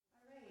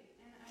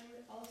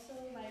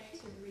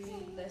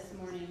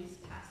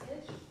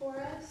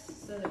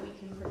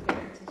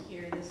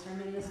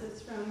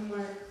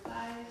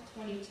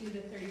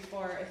32 to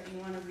 34 if you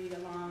want to read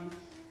along.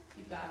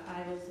 You've got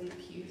Bibles in the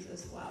pews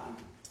as well.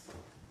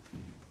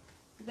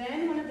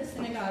 Then one of the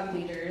synagogue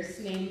leaders,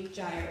 named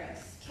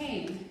Jairus,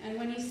 came, and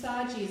when he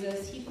saw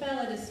Jesus, he fell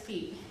at his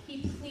feet.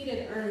 He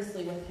pleaded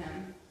earnestly with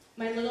him,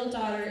 "My little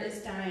daughter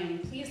is dying.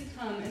 Please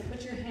come and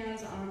put your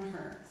hands on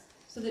her,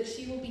 so that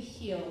she will be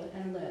healed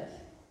and live."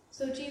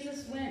 So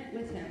Jesus went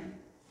with him.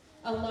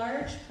 A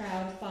large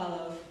crowd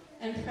followed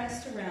and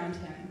pressed around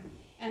him,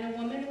 and a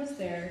woman was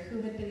there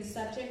who had been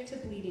subject to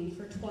bleeding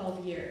for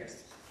 12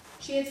 years.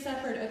 She had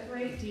suffered a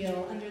great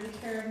deal under the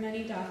care of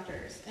many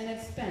doctors and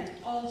had spent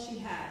all she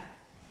had.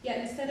 Yet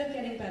instead of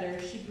getting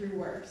better, she grew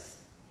worse.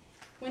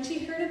 When she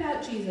heard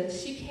about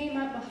Jesus, she came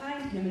up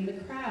behind him in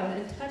the crowd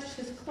and touched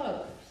his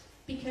cloak,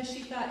 because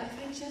she thought, "If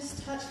I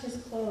just touch his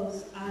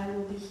clothes, I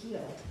will be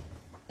healed."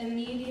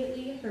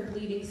 Immediately her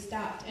bleeding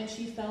stopped, and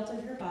she felt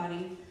in her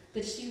body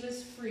that she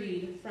was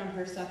freed from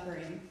her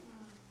suffering.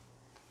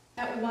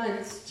 At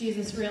once,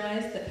 Jesus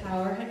realized that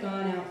power had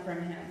gone out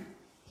from him.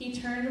 He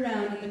turned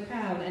around in the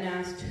crowd and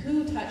asked,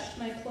 "Who touched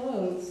my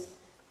clothes?"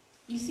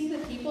 "You see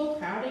the people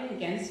crowding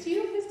against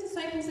you," his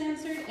disciples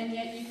answered, "and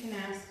yet you can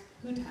ask,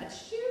 'Who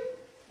touched you?'"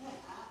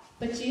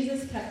 But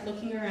Jesus kept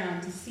looking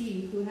around to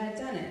see who had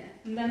done it.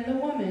 And then the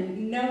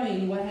woman,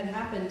 knowing what had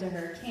happened to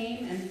her,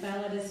 came and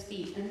fell at his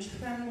feet, and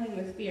trembling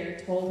with fear,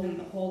 told him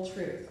the whole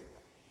truth.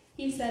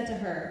 He said to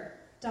her,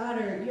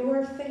 "Daughter,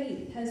 your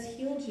faith has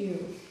healed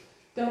you.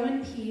 Go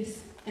in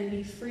peace and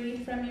be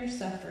freed from your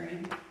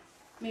suffering."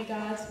 May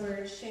God's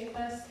word shape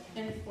us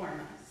and form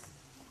us.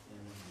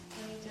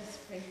 Let me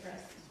just pray for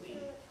us as we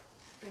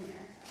bring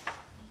our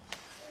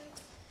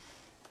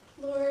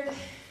Lord,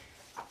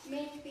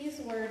 make these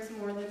words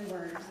more than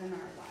words in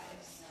our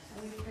lives.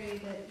 And we pray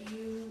that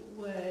you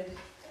would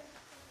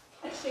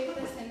shape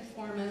us and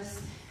form us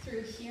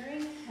through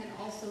hearing and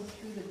also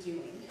through the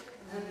doing.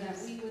 And that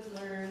we would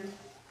learn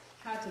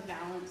how to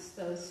balance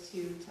those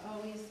two, to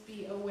always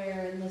be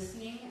aware and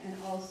listening, and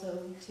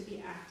also to be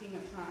acting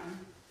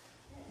upon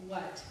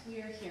what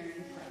we are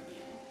hearing from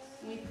you.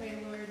 And we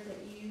pray, Lord,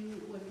 that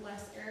you would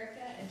bless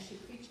Erica as she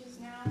preaches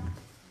now,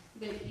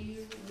 that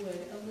you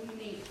would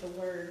illuminate the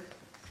word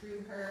through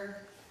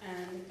her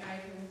and guide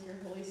her with your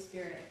Holy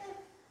Spirit.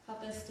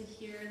 Help us to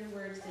hear the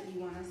words that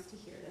you want us to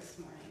hear this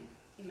morning.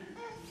 Amen.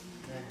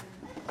 Amen.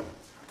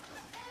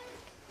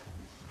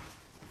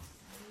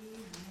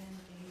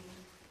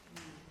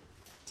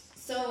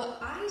 So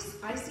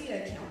I see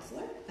a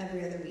counselor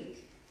every other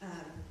week.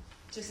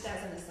 Just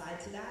as an aside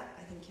to that,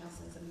 I think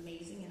counseling is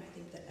amazing, and I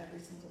think that every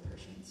single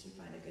person should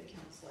find a good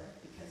counselor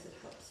because it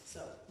helps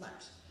so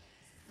much.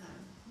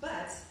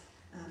 But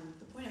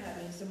the point of that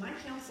being, so my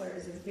counselor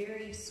is a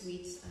very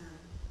sweet,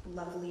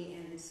 lovely,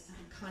 and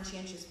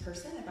conscientious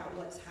person about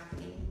what's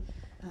happening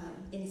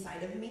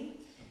inside of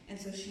me.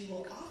 And so she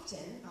will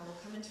often, I will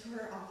come into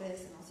her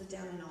office and I'll sit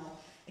down and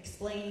I'll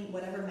explain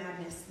whatever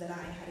madness that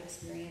I had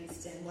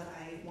experienced and what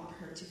I want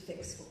her to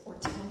fix or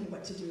tell me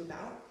what to do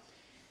about.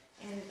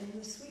 And in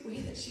the sweet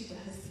way that she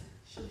does,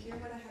 she'll hear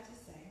what I have to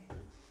say.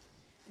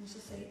 And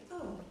she'll say,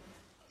 "Oh,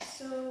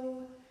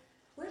 so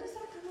where does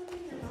that come up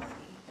in your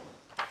body?"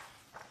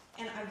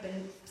 And I've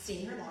been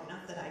seeing her long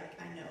enough that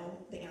I know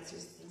the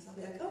answers to things. I'll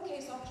be like,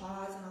 "Okay," so I'll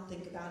pause and I'll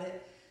think about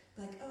it.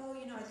 Like, "Oh,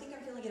 I think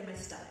I'm feeling it in my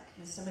stomach.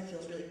 My stomach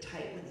feels really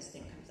tight when this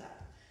thing comes up."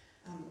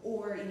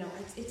 Or,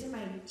 it's in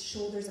my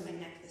shoulders and my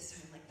neck this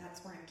time. Like,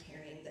 that's where I'm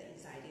carrying the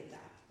anxiety of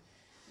that.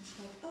 And she's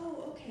like,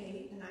 "Oh,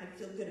 okay." And I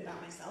feel good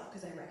about myself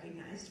because I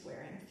recognized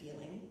where I'm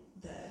feeling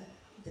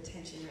the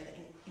tension or the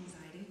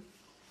anxiety.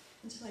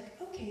 And she's like,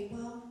 "Okay,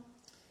 well,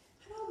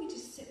 how about we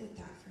just sit with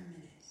that for a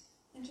minute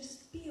and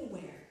just be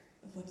aware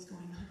of what's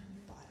going on in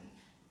your body?"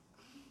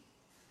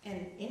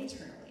 And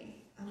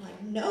internally, I'm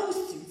like, "No,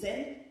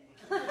 Susan.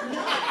 No.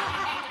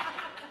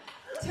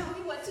 Tell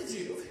me what to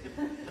do.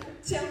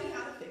 Tell me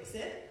how to fix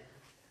it.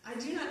 I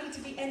do not need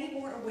to be any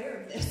more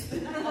aware of this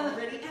than I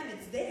already am.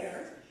 It's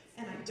there,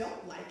 and I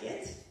don't like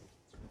it.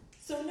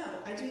 So no,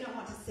 I do not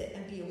want to sit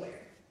and be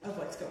aware of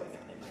what's going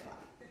on in my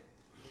body."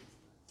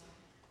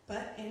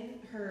 But in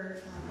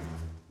her,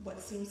 what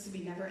seems to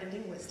be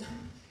never-ending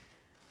wisdom,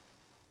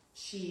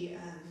 she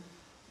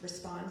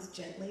responds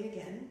gently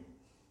again,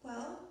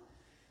 "Well,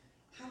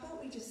 how about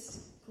we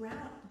just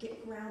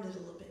get grounded a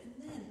little bit,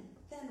 and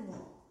then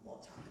we'll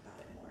talk about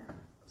it more.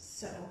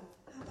 So,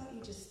 how about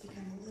you just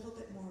become a little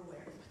bit more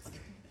aware of what's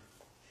going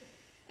on?"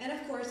 And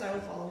of course, I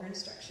will follow her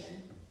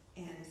instruction,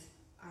 and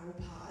I will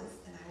pause,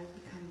 and I will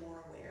become more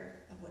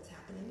aware of what's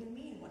happening in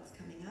me and what's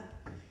coming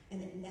up.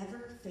 And it never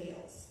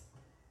fails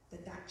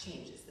that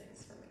changes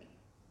things for me,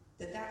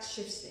 that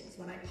shifts things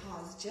when I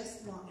pause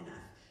just long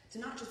enough to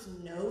not just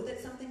know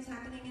that something's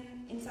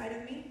happening inside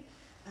of me,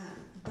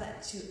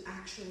 but to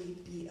actually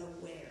be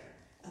aware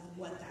of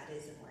what that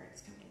is and where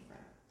it's coming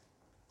from.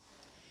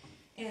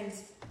 And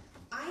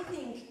I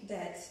think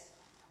that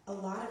a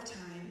lot of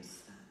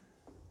times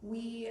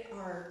we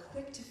are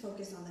quick to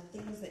focus on the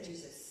things that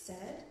Jesus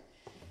said,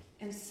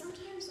 and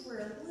sometimes we're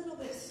a little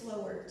bit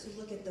slower to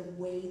look at the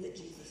way that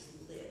Jesus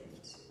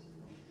lived.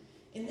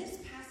 in this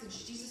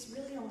passage, Jesus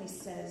really only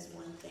says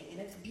one thing, and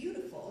it's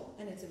beautiful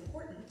and it's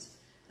important.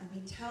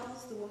 He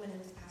tells the woman in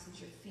this passage,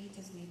 your faith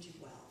has made you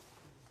well.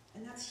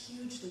 And that's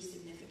hugely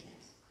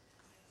significant.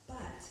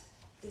 But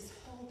this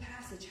whole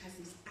passage has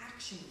these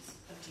actions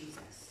of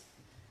Jesus.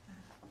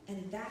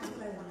 And that's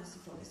what I want us to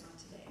focus on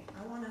today.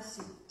 I want us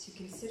to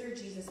consider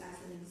Jesus as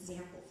an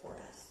example for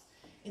us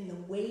in the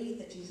way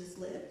that Jesus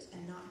lived,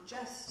 and not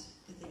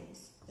just the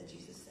things that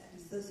Jesus said.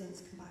 It's those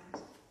things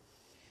combined.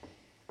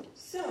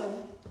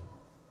 So,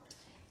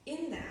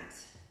 in that,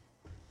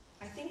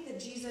 I think that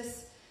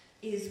Jesus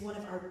is one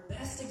of our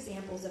best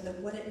examples of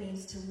what it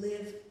means to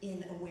live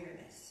in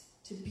awareness,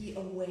 to be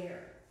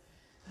aware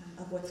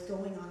of what's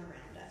going on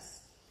around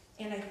us.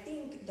 And I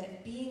think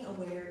that being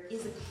aware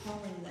is a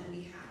calling that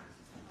we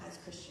have as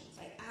Christians.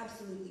 I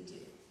absolutely do.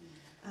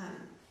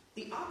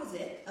 The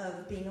opposite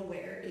of being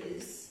aware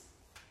is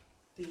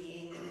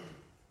being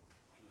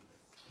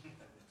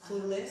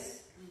clueless,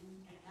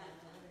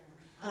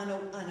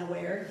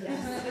 unaware,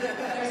 yes.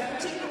 There's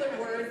a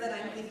particular word that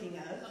I'm thinking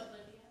of.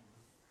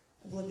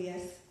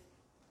 Oblivious.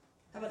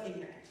 How about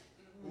ignorant?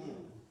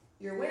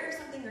 You're aware of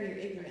something or you're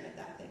ignorant of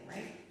that thing,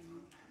 right?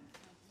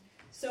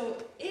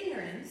 So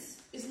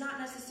ignorance is not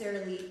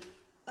necessarily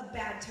a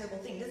bad, terrible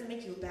thing. It doesn't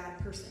make you a bad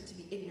person to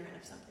be ignorant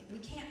of something. We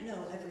can't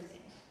know everything.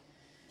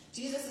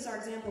 Jesus is our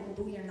example,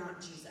 but we are not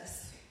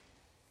Jesus.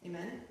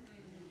 Amen?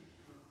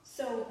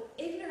 So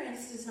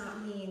ignorance does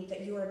not mean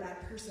that you are a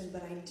bad person,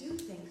 but I do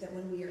think that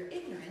when we are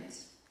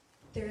ignorant,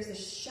 there is a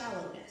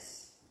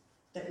shallowness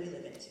that we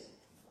live into.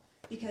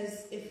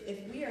 Because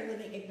if we are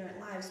living ignorant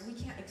lives, we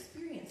can't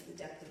experience the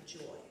depth of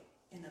joy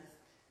and of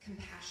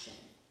compassion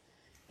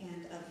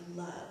and of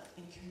love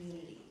and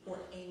community or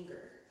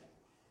anger.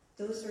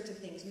 Those sorts of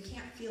things. We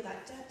can't feel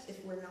that depth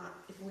if we're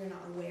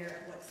not aware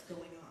of what's going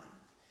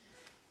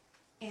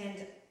on.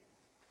 And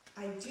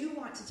I do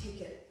want to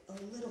take it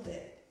a little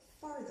bit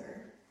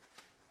farther,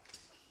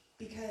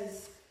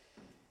 because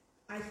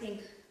I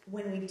think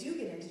when we do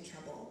get into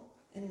trouble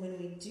and when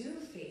we do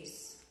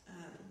face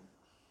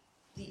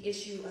the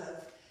issue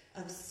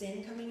of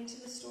sin coming into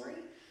the story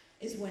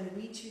is when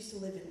we choose to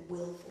live in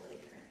willful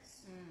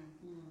ignorance.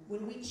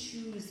 When we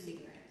choose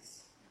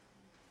ignorance.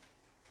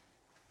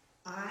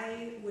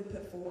 I would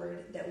put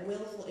forward that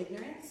willful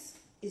ignorance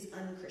is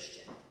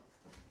unchristian.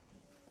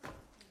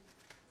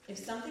 If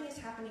something is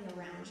happening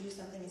around you,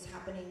 something is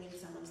happening in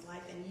someone's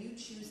life, and you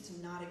choose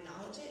to not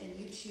acknowledge it, and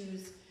you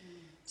choose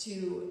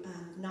to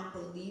not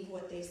believe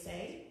what they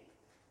say,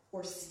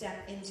 or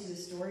step into the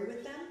story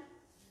with them,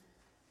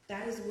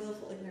 that is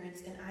willful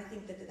ignorance, and I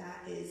think that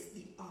that is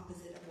the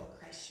opposite of what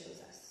Christ shows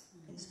us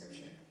in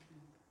Scripture.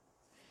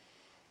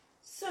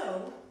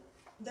 So,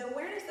 the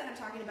awareness that I'm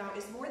talking about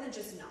is more than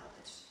just knowledge.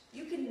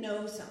 You can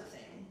know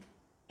something,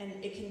 and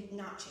it can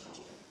not change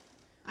you.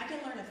 I can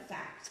learn a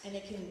fact, and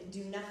it can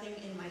do nothing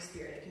in my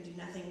spirit. It can do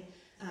nothing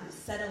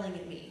settling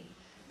in me.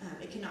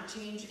 It cannot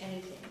change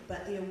anything.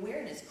 But the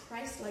awareness,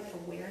 Christ-like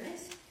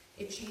awareness,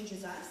 it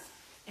changes us,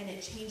 and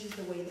it changes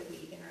the way that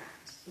we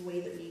interact, the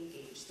way that we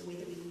engage, the way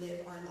that we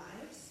live our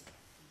lives.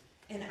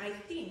 And I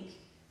think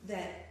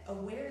that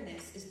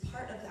awareness is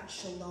part of that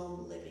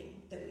shalom living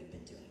that we've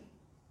been doing.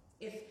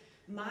 If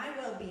my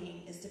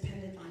well-being is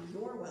dependent on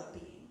your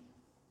well-being,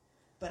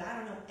 but I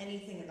don't know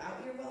anything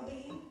about your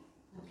well-being,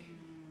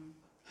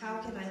 how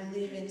can I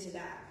live into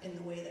that in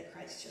the way that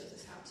Christ shows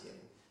us how to?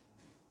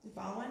 You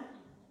following?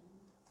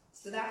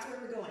 So that's where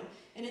we're going.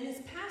 And in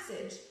this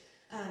passage,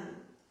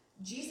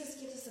 Jesus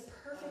gives us a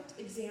perfect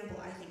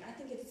example, I think. I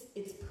think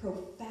it's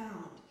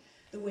profound,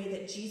 the way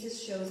that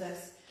Jesus shows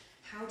us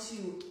how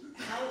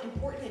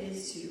important it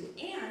is to,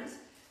 and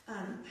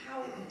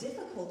how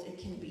difficult it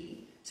can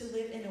be to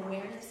live in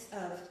awareness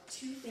of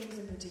two things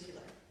in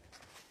particular.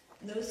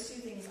 And those two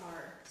things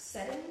are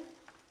setting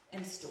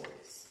and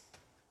stories.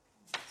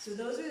 So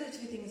those are the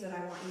two things that I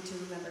want you to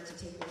remember to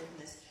take away from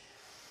this.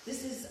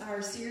 This is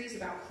our series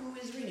about who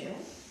is Renew.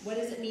 What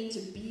does it mean to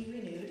be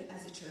renewed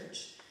as a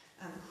church?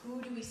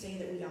 Who do we say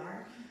that we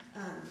are?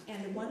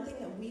 And one thing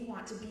that we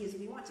want to be is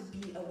we want to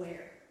be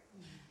aware.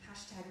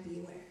 Hashtag be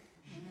aware.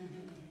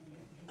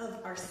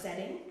 Of our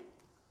setting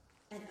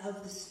and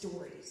of the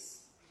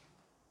stories.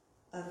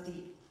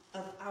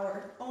 Of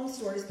our own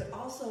stories, but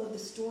also the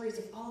stories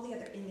of all the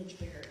other image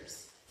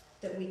bearers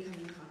that we come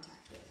in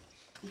contact with.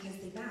 Because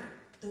they matter.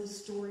 Those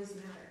stories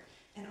matter.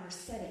 And our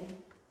setting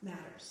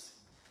matters.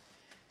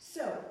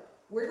 So,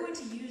 we're going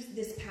to use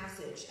this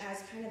passage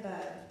as kind of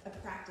a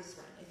practice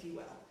run, if you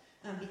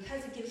will,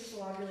 because it gives us a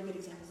lot of really good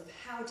examples of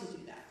how to do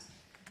that.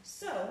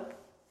 So,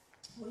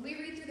 when we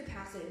read through the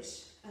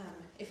passage,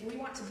 if we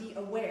want to be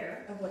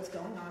aware of what's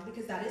going on,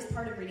 because that is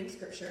part of reading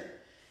Scripture,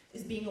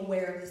 is being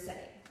aware of the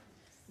setting.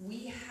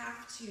 We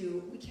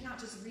cannot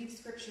just read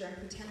Scripture and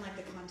pretend like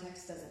the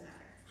context doesn't matter.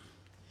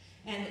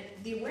 And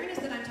the awareness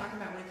that I'm talking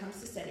about when it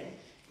comes to setting,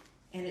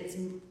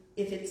 and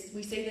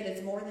we say that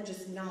it's more than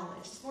just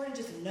knowledge, it's more than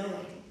just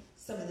knowing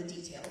some of the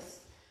details.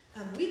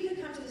 We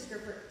could come to the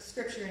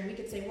Scripture and we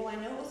could say, well, I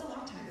know it was a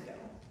long time ago,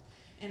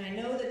 and I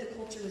know that the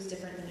culture was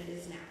different than it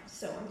is now,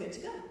 so I'm good to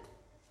go.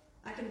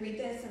 I can read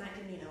this and I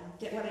can,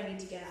 get what I need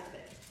to get out of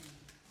it.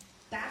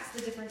 That's the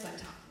difference I'm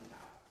talking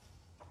about.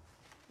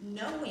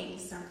 Knowing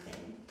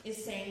something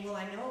is saying, well,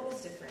 I know it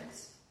was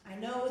different. I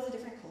know it was a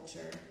different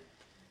culture.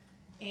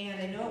 And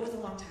I know it was a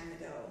long time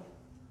ago.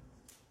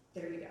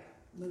 There we go.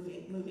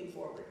 Moving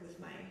forward with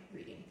my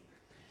reading.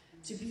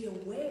 To be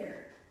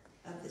aware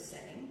of the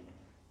setting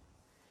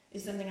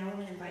is something I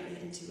want to invite you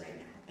into right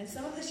now. And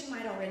some of this you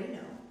might already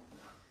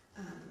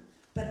know.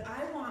 But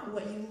I want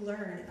what you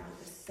learn about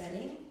the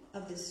setting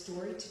of this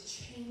story to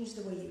change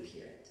the way you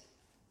hear it.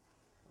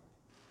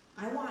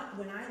 I want,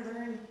 when I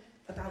learn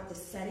about the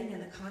setting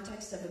and the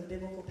context of a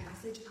biblical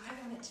passage,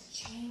 I want it to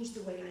change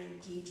the way I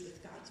engage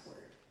with God's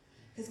word.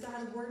 Because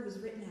God's word was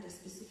written at a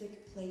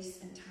specific place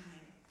and time.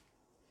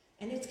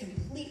 And it's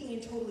completely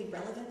and totally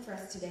relevant for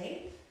us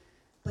today,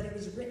 but it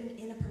was written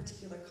in a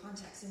particular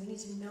context. And we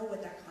need to know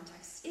what that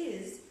context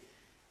is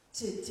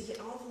to get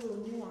all the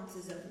little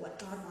nuances of what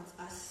God wants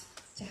us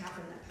to have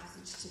in that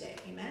passage today.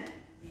 Amen?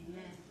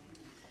 Amen.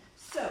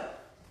 So,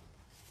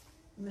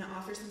 I'm going to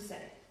offer some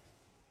setting.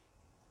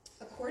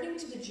 According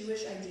to the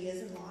Jewish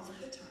ideas and laws of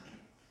the time,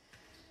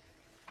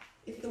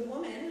 if the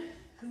woman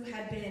who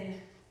had been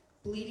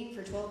bleeding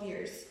for 12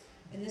 years,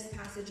 in this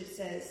passage it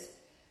says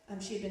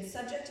she had been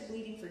subject to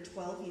bleeding for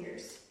 12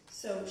 years,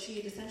 so she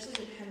had essentially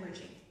been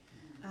hemorrhaging.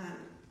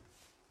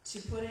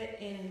 To put it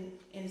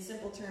in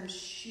simple terms,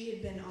 she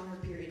had been on her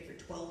period for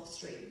 12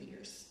 straight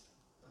years.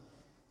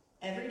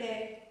 Every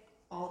day,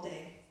 all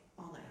night.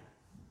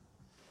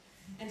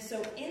 And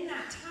so in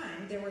that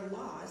time, there were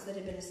laws that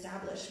had been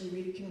established.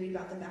 We can read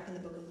about them back in the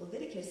book of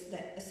Leviticus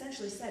that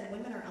essentially said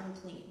women are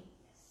unclean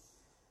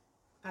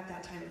at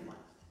that time of month.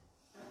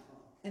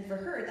 And for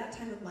her, that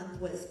time of month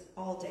was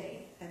all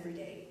day, every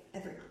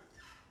month.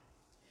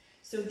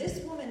 So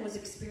this woman was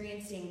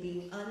experiencing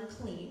being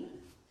unclean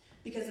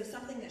because of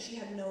something that she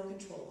had no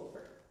control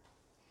over.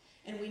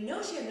 And we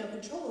know she had no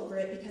control over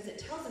it because it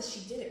tells us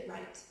she did it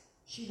right.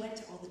 She went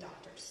to all the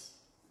doctors.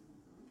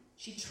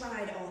 She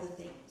tried all the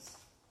things.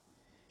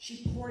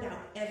 She poured out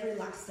every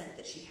last cent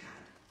that she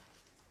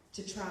had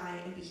to try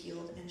and be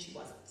healed, and she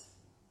wasn't.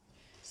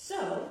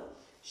 So,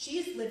 she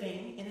is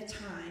living in a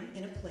time,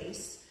 in a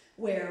place,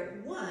 where,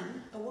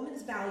 one, a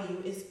woman's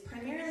value is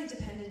primarily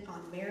dependent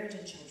on marriage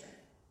and children.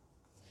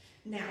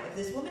 Now, if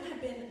this woman had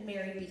been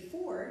married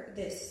before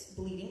this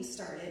bleeding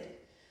started,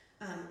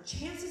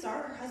 chances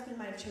are her husband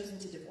might have chosen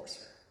to divorce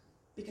her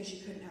because she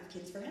couldn't have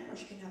kids for him or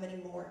she couldn't have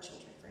any more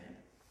children for him.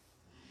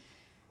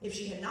 If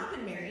she had not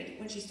been married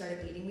when she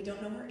started bleeding, we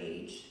don't know her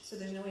age, so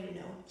there's no way to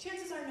know.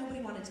 Chances are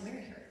nobody wanted to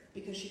marry her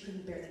because she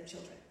couldn't bear them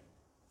children.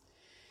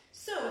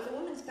 So if a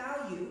woman's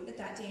value at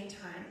that day and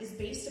time is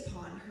based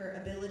upon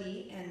her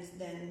ability and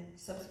then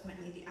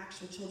subsequently the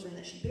actual children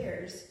that she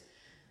bears,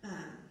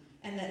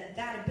 and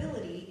that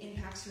ability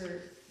impacts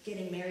her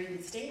getting married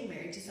and staying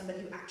married to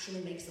somebody who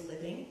actually makes a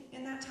living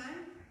in that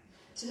time,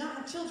 to not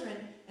have children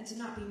and to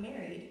not be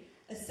married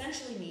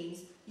essentially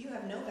means you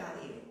have no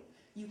value.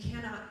 You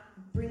cannot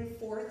bring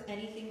forth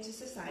anything to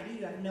society.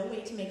 You have no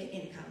way to make an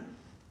income.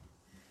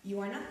 You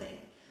are nothing.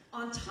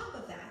 On top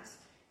of that,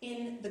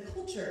 in the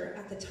culture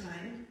at the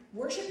time,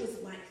 worship was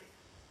life.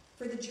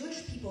 For the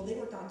Jewish people, they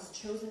were God's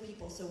chosen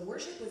people, so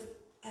worship was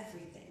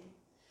everything.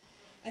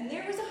 And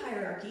there was a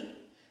hierarchy.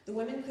 The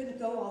women couldn't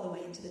go all the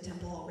way into the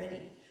temple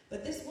already.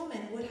 But this woman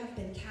would have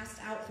been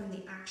cast out from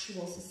the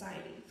actual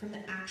society, from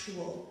the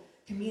actual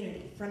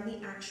community, from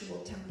the actual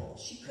temple.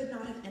 She could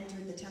not have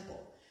entered the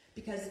temple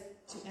because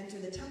to enter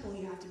the temple,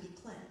 you have to be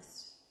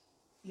cleansed.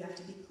 You have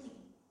to be clean.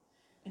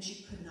 And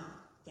she could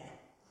not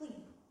get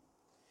clean.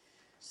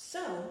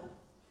 So,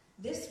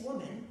 this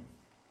woman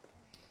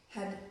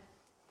had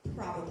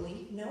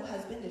probably no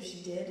husband. If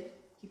she did,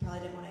 he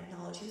probably didn't want to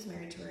acknowledge he was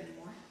married to her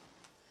anymore.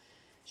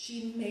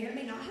 She may or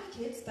may not have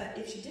kids, but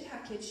if she did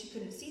have kids, she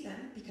couldn't see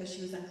them because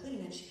she was unclean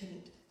and she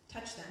couldn't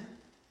touch them.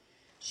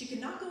 She could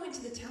not go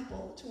into the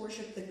temple to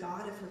worship the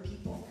God of her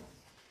people.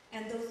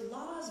 And those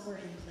laws were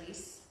in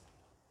place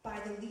by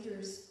the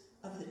leaders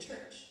of the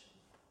church.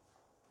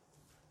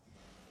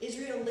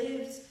 Israel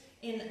lived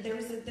in, there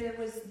was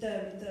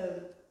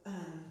the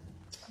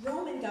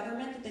Roman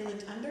government that they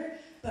lived under,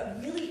 but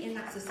really in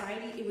that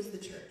society, it was the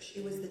church.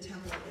 It was the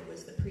temple. It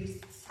was the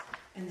priests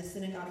and the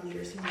synagogue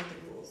leaders who made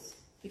the rules,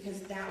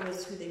 because that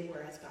was who they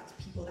were as God's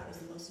people. That was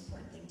the most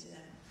important thing to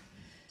them.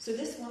 So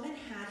this woman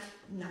had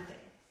nothing.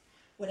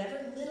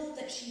 Whatever little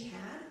that she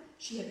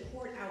had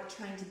poured out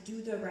trying to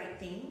do the right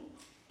thing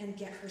and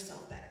get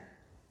herself better.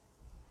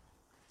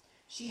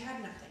 She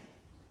had nothing.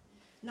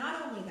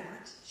 Not only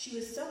that, she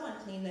was so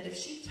unclean that if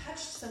she touched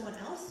someone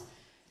else,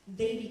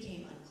 they became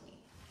unclean.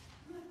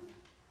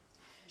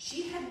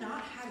 She had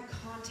not had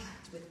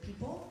contact with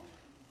people,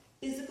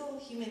 physical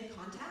human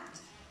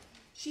contact.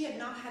 She had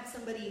not had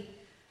somebody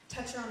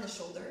touch her on the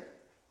shoulder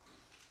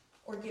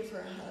or give her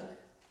a hug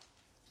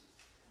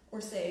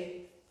or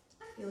say,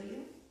 I feel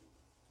you.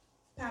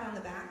 Pat on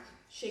the back,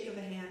 shake of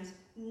a hand,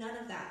 none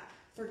of that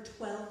for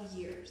 12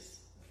 years,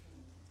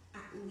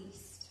 at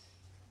least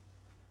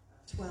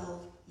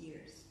 12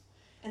 years.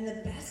 And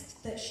the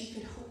best that she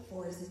could hope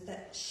for is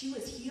that she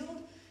was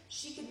healed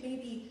she could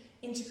maybe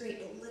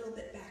integrate a little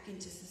bit back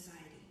into society.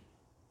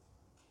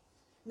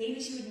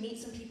 Maybe she would meet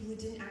some people who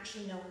didn't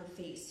actually know her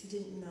face, who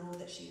didn't know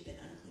that she'd been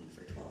unclean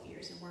for 12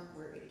 years and weren't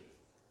worried.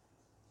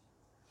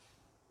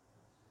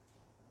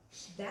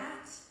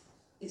 That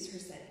is her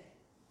setting.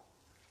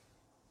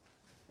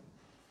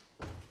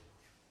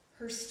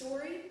 Her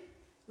story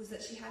was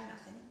that she had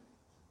nothing.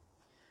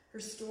 Her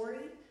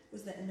story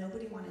was that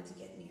nobody wanted to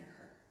get near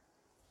her.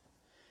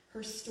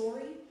 Her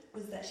story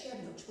was that she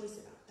had no choice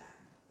about that.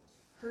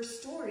 Her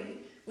story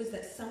was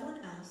that someone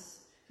else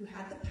who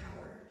had the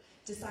power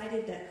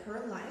decided that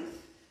her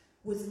life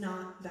was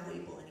not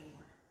valuable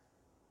anymore,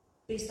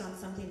 based on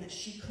something that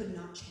she could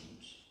not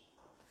change,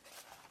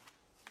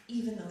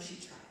 even though she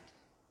tried.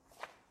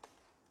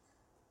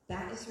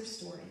 That is her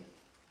story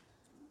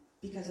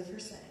because of her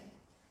setting.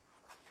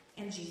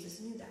 And Jesus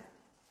knew that.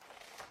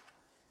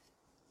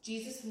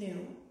 Jesus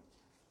knew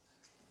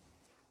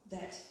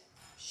that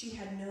she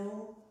had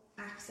no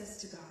access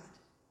to God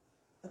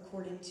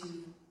according to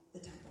the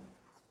temple,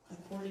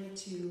 according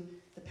to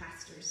the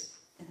pastors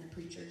and the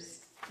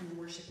preachers and the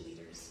worship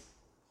leaders.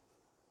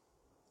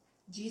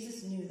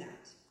 Jesus knew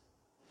that.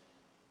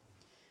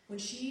 When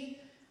she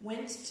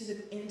went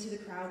into the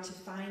crowd to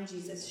find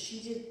Jesus,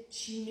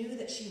 she knew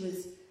that she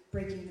was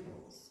breaking the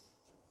rules.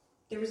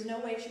 There was no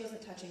way she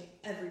wasn't touching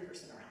every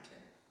person around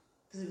her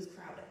because it was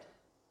crowded.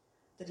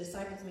 The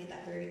disciples made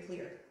that very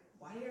clear.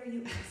 Why are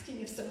you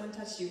asking if someone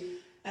touched you?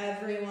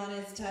 Everyone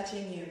is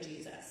touching you,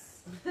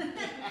 Jesus.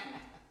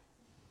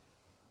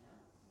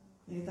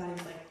 They thought he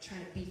was like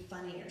trying to be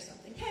funny or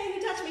something. Hey,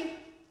 who touched me?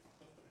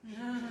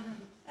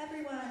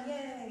 Everyone,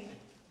 yay.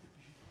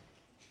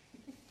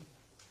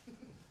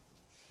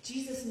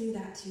 Jesus knew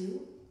that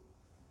too.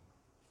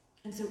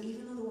 And so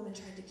even though the woman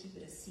tried to keep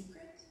it a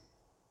secret,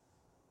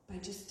 by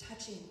just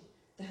touching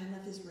the hem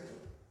of his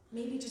robe,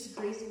 maybe just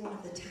grazing one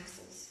of the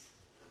tassels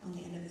on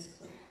the end of his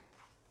cloak,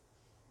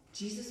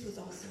 Jesus was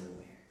also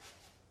aware.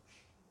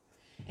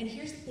 And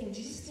here's the thing,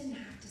 Jesus didn't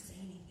have to say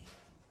anything.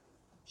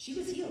 She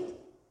was healed.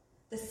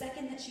 The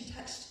second that she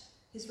touched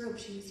his robe,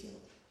 she was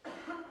healed.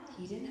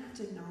 He didn't have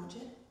to acknowledge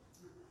it.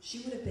 She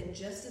would have been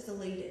just as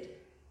elated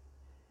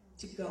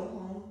to go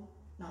home,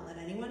 not let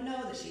anyone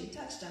know that she had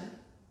touched him,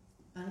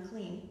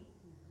 unclean.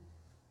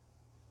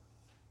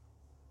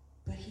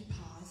 But he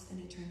paused and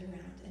he turned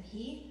around and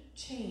he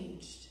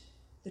changed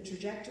the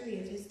trajectory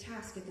of his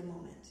task at the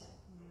moment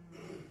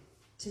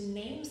to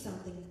name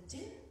something that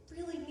didn't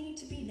really need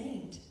to be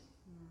named.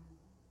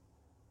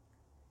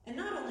 And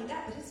not only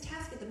that, but his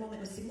task at the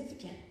moment was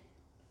significant.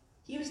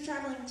 He was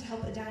traveling to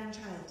help a dying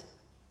child.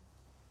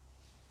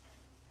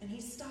 And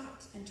he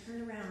stopped and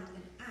turned around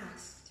and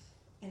asked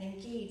and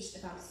engaged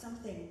about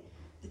something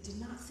that did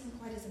not seem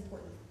quite as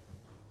important.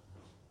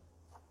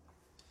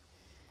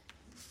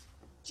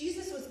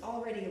 Jesus was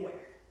already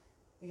aware,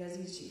 because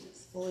he's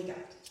Jesus, fully God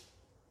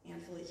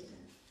and fully human.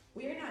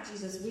 We are not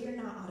Jesus. We are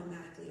not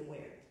automatically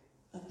aware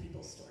of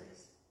people's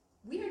stories.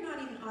 We are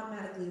not even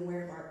automatically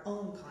aware of our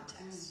own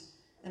context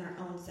and our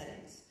own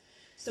settings.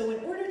 So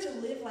in order to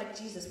live like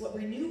Jesus, what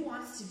Renew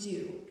wants to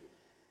do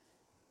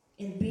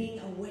in being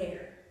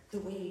aware the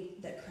way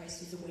that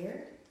Christ is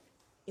aware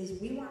is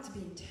we want to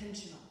be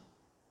intentional.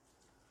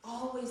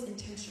 Always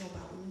intentional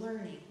about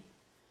learning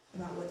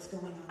about what's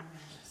going on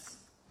around us.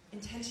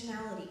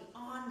 Intentionality,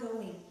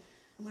 ongoing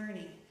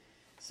learning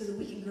so that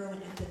we can grow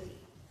in empathy.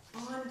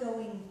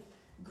 Ongoing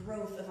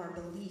growth of our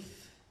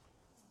belief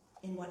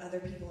in what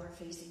other people are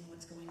facing and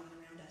what's going on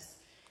around us.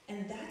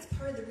 And that's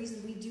part of the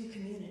reason we do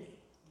community.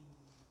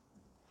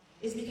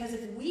 Is because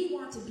if we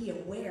want to be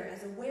aware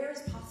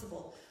as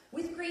possible,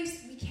 with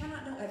grace, we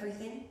cannot know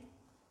everything,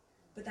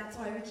 but that's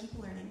why we keep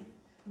learning.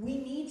 We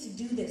need to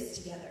do this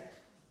together.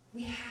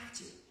 We have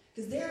to,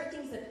 because there are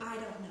things that I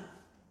don't know,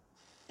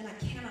 and I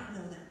cannot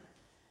know them,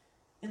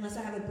 unless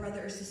I have a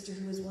brother or sister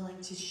who is willing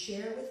to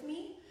share with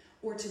me,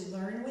 or to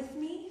learn with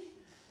me,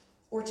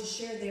 or to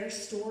share their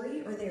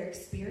story or their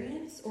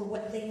experience, or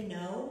what they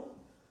know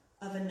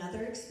of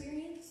another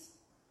experience.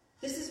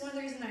 This is one of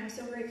the reasons I'm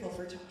so grateful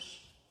for Tosh.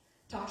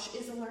 Tosh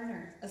is a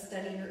learner, a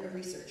studier, a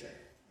researcher.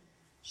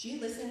 She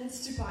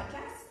listens to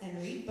podcasts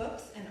and read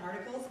books and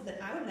articles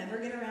that I would never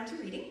get around to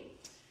reading,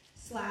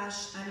 / I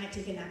might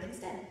take a nap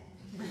instead.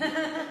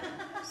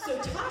 So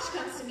Tosh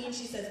comes to me and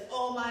she says,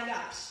 oh my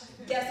gosh,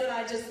 guess what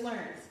I just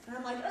learned? And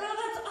I'm like, oh,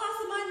 that's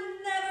awesome, I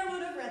never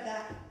would have read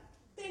that.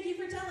 Thank you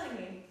for telling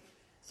me.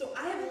 So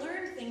I have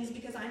learned things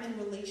because I'm in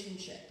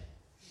relationship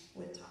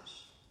with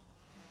Tosh.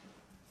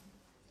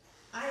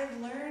 I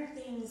have learned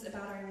things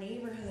about our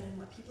neighborhood and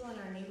what people in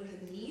our neighborhood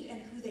need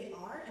and who they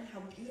are and how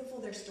beautiful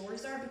their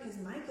stories are because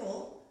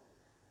Michael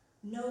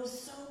knows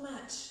so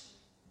much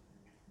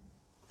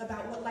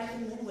about what life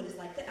in Linwood is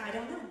like that I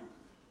don't know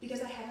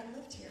because I haven't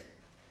lived here,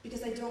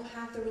 because I don't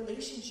have the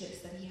relationships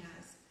that he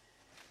has.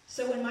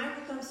 So when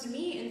Michael comes to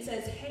me and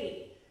says,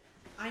 hey,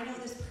 I know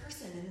this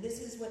person and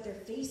this is what they're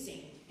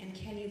facing and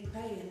can you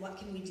pray and what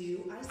can we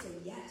do? I say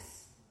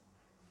yes.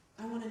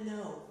 I want to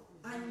know.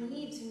 I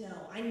need to know.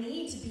 I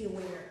need to be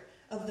aware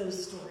of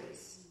those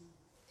stories.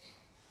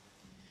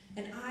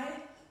 And I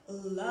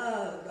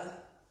love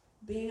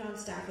being on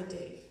staff with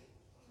Dave.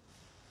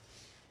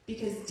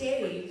 Because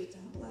Dave,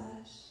 don't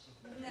blush.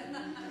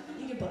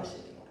 You can blush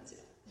if you want to.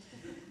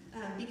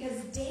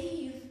 Because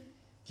Dave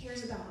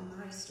cares about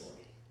my story.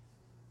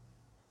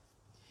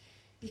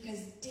 Because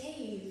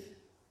Dave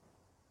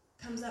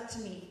comes up to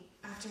me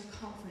after a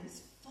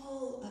conference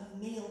full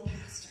of male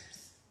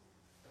pastors.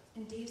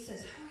 And Dave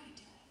says, how are you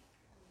doing?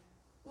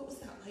 What was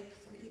that like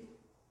for you?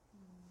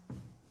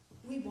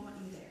 We want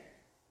you there.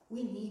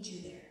 We need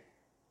you there.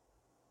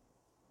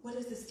 What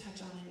does this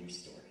touch on in your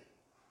story?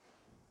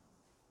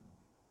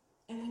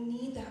 And we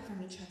need that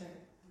from each other.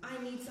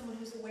 I need someone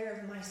who's aware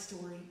of my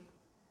story,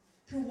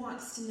 who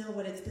wants to know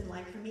what it's been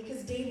like for me,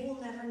 because Dave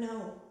will never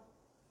know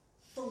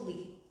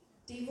fully.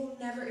 Dave will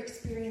never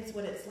experience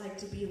what it's like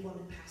to be a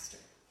woman pastor.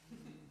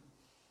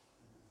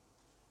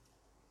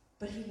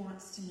 But he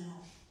wants to know.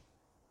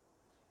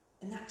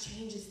 And that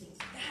changes things.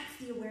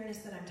 That's the awareness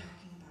that I'm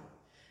talking about.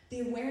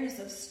 The awareness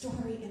of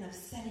story and of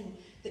setting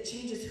that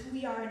changes who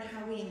we are and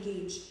how we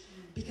engage.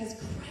 Because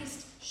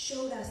Christ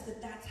showed us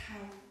that that's how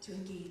to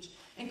engage.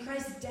 And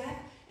Christ's death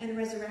and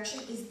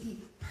resurrection is the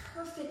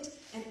perfect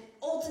and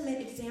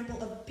ultimate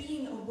example of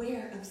being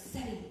aware of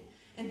setting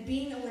and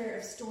being aware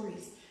of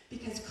stories.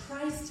 Because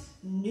Christ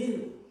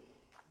knew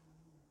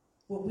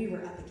what we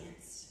were up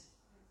against.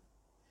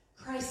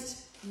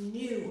 Christ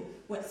knew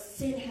what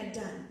sin had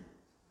done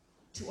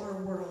to our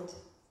world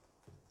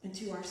and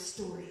to our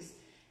stories.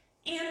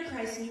 And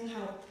Christ knew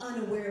how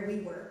unaware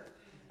we were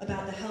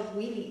about the help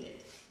we needed.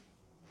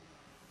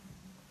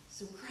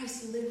 So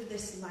Christ lived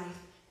this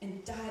life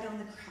and died on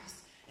the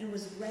cross and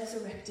was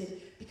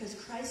resurrected because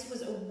Christ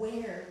was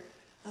aware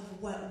of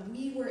what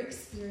we were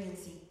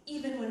experiencing,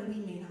 even when we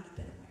may not have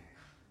been aware.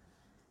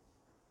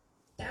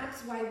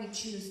 That's why we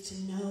choose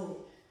to know,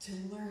 to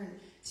learn,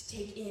 to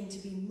take in, to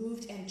be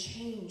moved and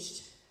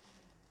changed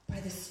by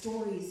the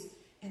stories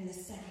and the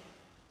setting.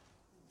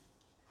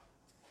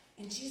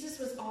 And Jesus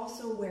was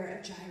also aware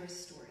of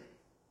Jairus' story.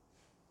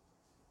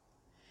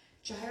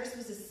 Jairus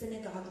was a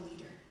synagogue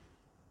leader.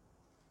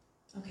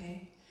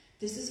 Okay?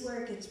 This is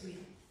where it gets real.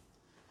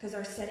 Because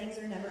our settings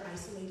are never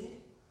isolated.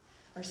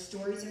 Our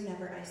stories are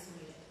never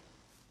isolated.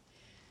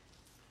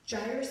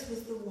 Jairus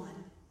was the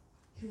one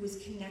who was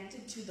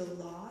connected to the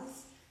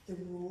laws, the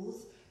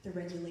rules, the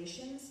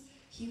regulations.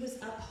 He was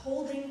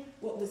upholding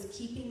what was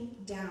keeping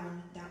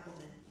down that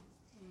woman.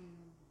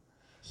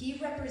 He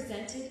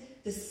represented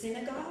the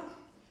synagogue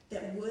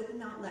that would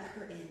not let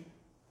her in.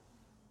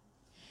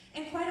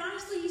 And quite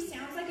honestly, he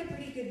sounds like a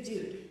pretty good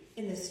dude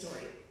in this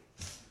story.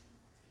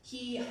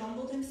 He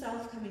humbled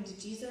himself coming to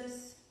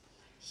Jesus.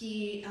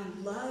 He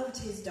loved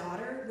his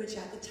daughter, which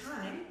at the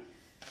time,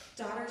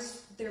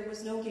 daughters, there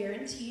was no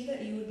guarantee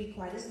that you would be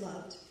quite as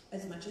loved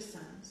as much as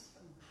sons.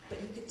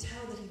 But you could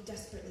tell that he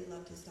desperately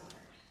loved his daughter.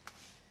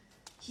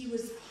 He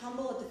was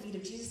humble at the feet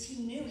of Jesus.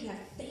 He knew he had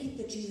faith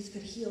that Jesus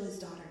could heal his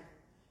daughter.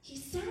 He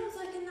sounds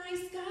like a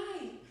nice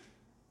guy.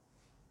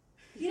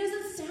 He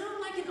doesn't sound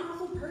like an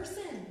awful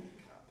person.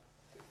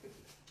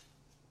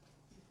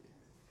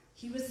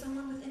 He was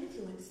someone with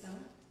influence, though.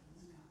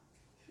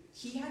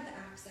 He had the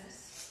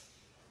access.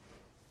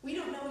 We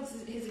don't know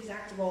his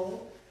exact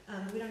role.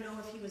 We don't know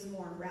if he was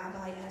more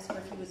rabbi-esque or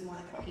if he was more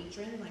like a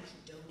patron, like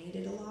he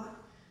donated a lot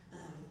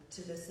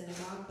to the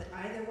synagogue. But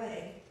either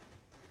way,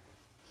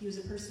 he was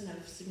a person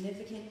of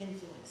significant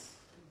influence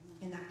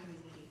in that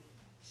community.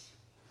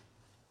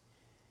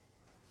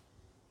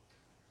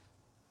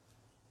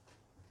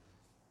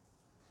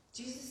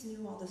 Jesus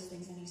knew all those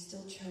things, and he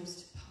still chose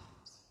to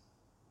pause,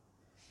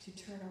 to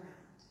turn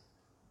around,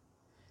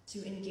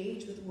 to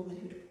engage with a woman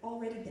who'd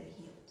already been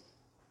healed.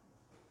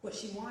 What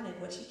she wanted,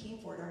 what she came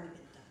for, had already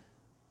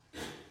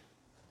been done.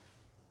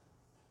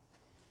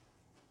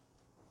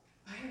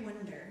 I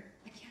wonder,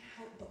 I can't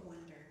help but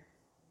wonder,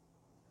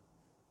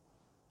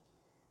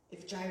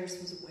 if Jairus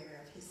was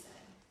aware of his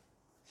setting.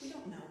 We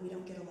don't know. We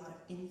don't get a lot of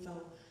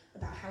info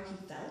about how he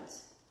felt.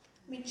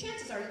 I mean,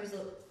 chances are he was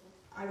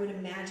I would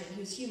imagine he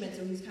was human,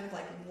 so he was kind of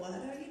like, what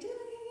are you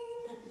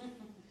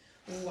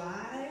doing?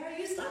 Why are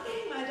you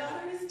stopping? My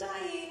daughter is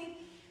dying.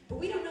 But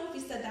we don't know if he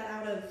said that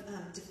out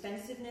of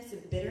defensiveness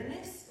and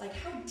bitterness. Like,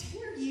 how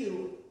dare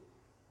you?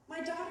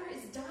 My daughter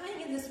is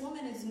dying and this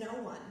woman is no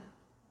one.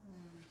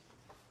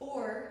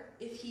 Or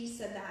if he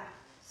said that,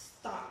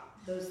 thought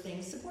those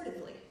things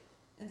supportively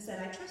and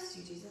said, I trust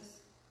you, Jesus.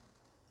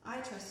 I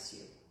trust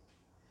you.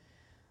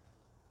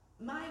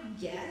 My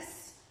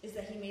guess is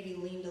that he maybe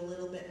leaned a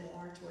little bit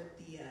more toward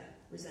the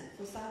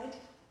resentful side,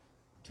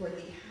 toward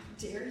the how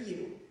dare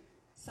you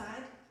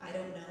side. I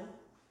don't know.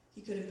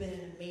 He could have been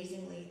an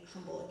amazingly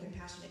humble and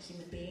compassionate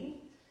human being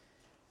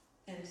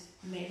and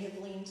may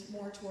have leaned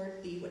more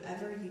toward the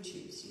whatever you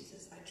choose,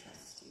 Jesus, I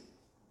trust you.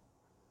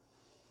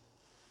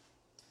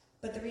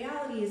 But the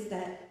reality is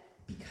that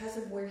because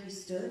of where he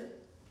stood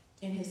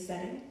in his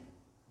setting,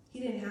 he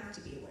didn't have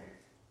to be aware.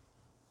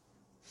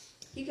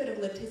 He could have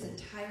lived his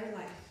entire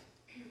life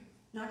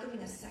not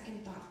giving a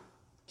second thought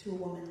to a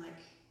woman like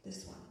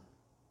this one.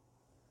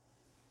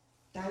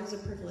 That was a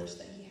privilege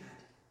that he had,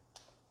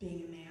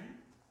 being a man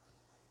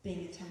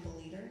being a temple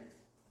leader,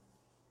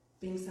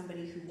 being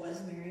somebody who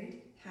was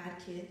married, had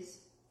kids,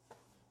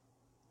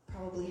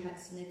 probably had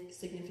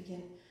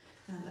significant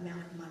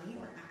amount of money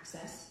or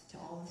access to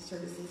all the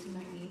services he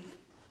might need.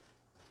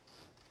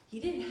 He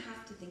didn't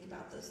have to think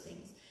about those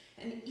things.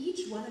 And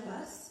each one of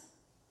us,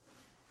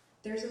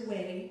 there's a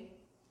way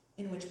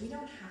in which we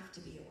don't have to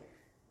be aware.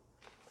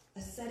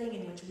 A setting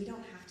in which we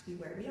don't have to be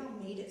aware. We all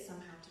made it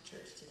somehow to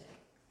church today.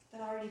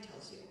 That already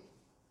tells you.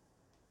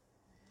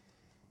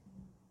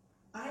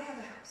 I have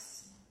a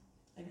house.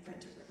 I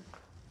rent a room.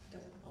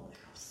 Don't own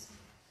a house.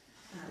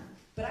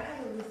 But I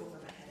have a roof over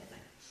my head at night.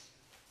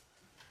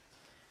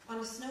 On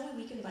a snowy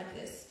weekend like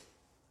this,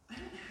 I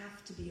don't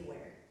have to be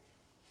aware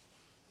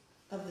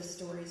of the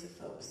stories of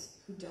folks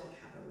who don't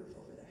have a roof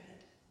over their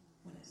head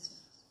when it snows.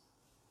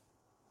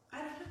 I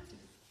don't have to.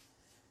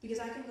 Because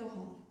I can go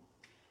home,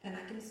 and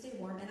I can stay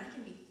warm, and I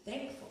can be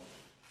thankful.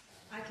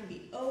 I can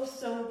be oh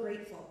so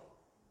grateful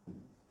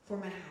for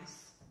my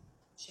house.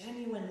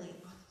 Genuinely,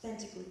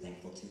 authentically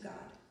thankful to God.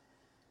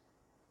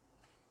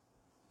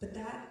 But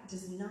that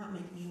does not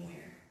make me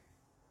aware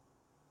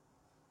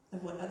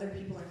of what other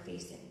people are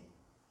facing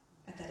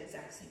at that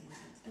exact same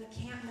moment. And I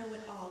can't know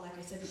it all. Like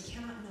I said, we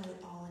cannot know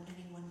it all in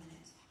any 1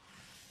 minute.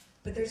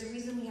 But there's a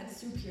reason we had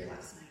soup here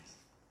last night.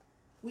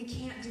 We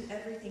can't do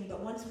everything, but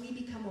once we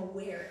become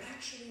aware,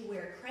 actually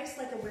aware,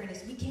 Christ-like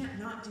awareness, we can't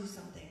not do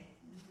something.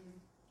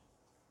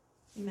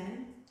 Mm-hmm.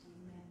 Amen?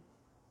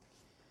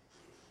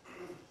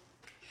 Amen.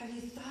 Have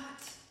you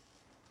thought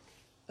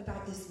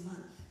about this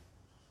month?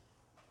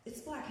 It's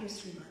Black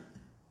History Month.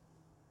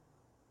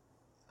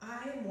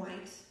 I am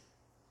white.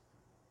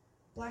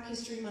 Black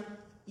History Month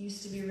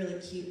used to be really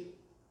cute.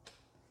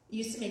 It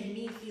used to make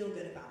me feel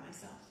good about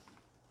myself.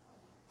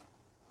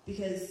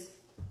 Because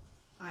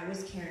I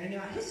was caring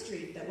about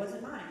history that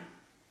wasn't mine.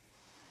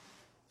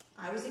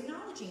 I was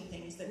acknowledging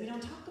things that we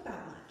don't talk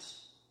about much.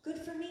 Good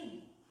for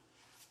me.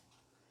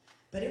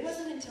 But it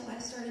wasn't until I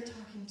started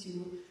talking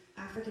to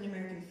African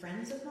American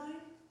friends of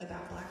mine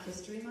about Black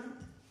History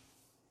Month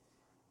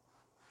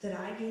that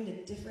I gained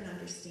a different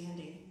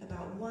understanding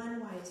about,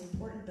 one, why it's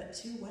important, but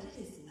two, what it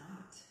is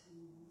not.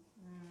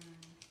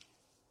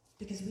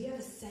 Because we have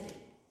a setting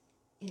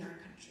in our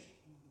country.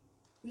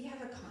 We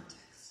have a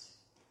context.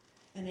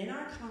 And in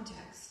our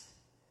context,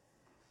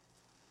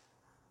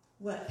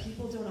 what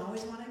people don't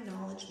always want to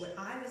acknowledge, what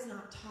I was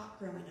not taught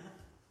growing up,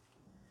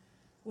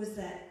 was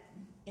that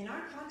in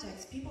our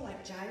context, people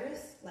like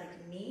Jairus,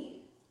 like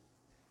me,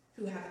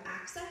 who have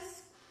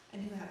access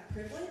and who have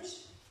privilege,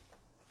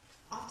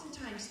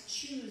 oftentimes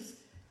choose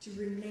to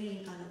remain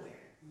unaware.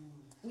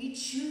 We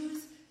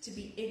choose to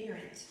be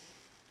ignorant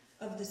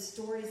of the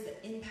stories that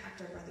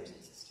impact our brothers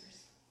and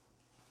sisters.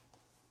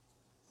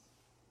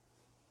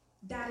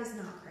 That is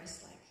not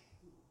Christ-like.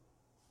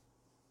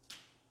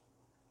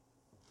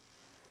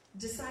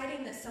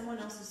 Deciding that someone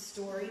else's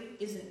story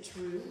isn't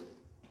true,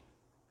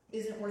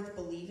 isn't worth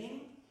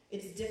believing,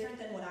 it's different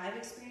than what I've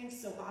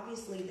experienced, so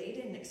obviously they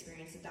didn't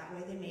experience it that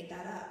way, they made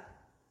that up.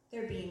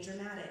 They're being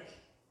dramatic.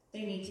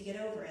 They need to get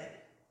over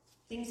it.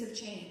 Things have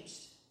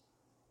changed.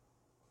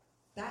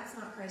 That's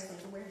not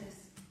Christ-like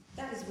awareness.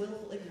 That is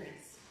willful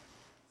ignorance.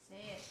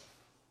 Say it.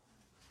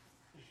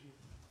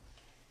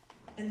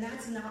 And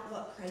that's not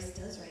what Christ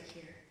does right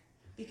here.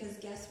 Because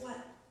guess what?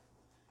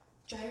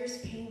 Jairus'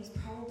 pain was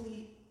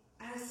probably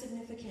as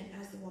significant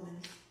as the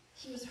woman's.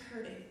 He was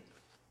hurting.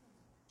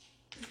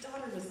 His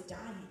daughter was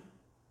dying.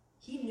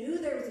 He knew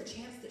there was a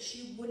chance that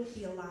she wouldn't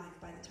be alive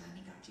by the time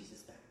he got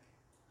Jesus back.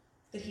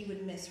 That he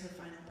would miss her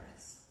final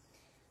breaths.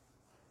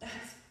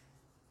 That's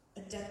a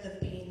depth of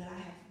pain that I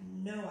have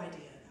no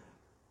idea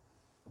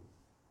about.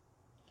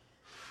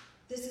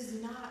 This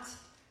is not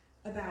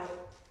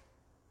about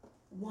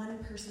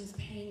one person's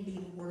pain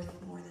being worth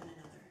more than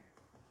another.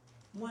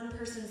 One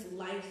person's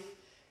life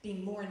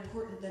being more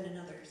important than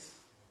another's.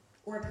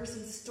 Or a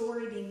person's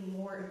story being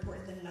more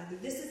important than another.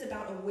 This is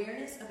about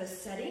awareness of a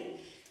setting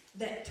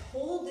that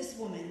told this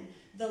woman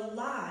the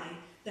lie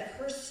that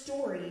her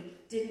story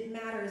didn't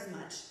matter as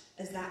much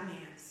as that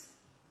man's.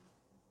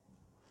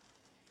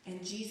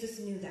 And Jesus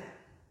knew that.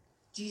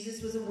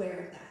 Jesus was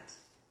aware of that.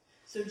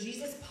 So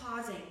Jesus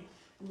pausing,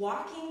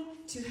 walking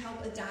to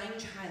help a dying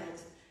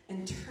child,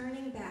 and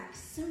turning back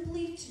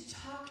simply to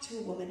talk to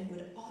a woman who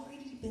had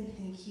already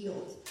been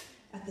healed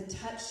at the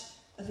touch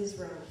of his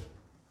robe,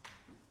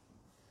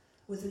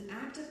 was an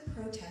act of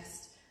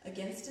protest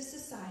against a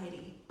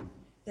society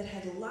that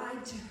had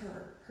lied to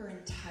her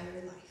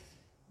entire life.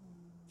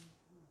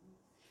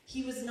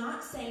 He was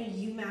not saying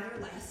you matter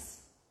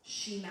less,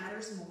 she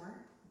matters more.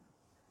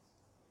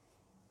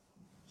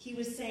 He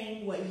was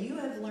saying what you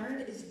have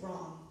learned is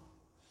wrong,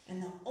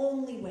 and the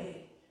only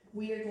way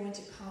we are going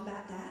to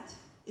combat that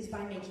is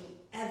by making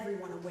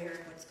everyone aware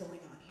of what's going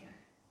on here.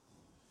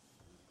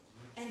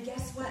 And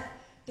guess what?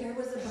 There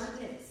was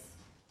abundance.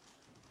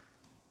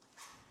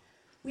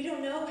 We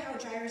don't know how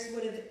Jairus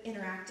would have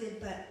interacted,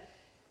 but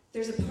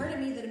there's a part of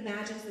me that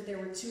imagines that there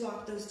were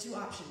those two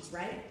options,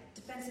 right?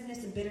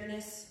 Defensiveness and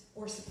bitterness,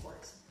 or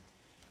support.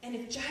 And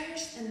if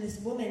Jairus and this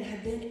woman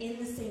had been in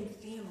the same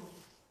family,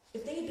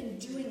 if they had been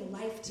doing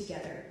life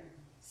together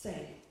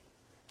say.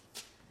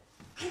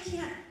 I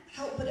can't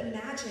help but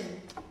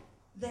imagine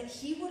that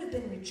he would have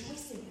been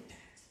rejoicing at that.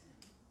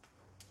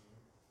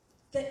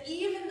 That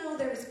even though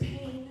there was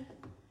pain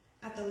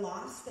at the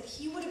loss, that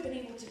he would have been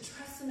able to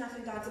trust enough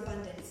in God's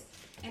abundance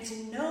and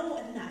to know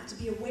enough, to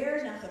be aware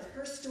enough of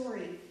her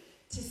story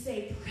to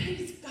say,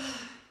 praise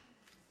God,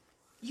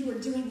 you are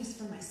doing this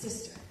for my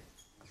sister.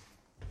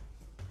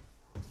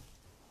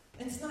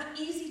 And it's not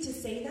easy to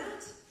say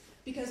that,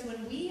 because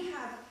when we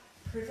have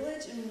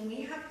privilege and when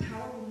we have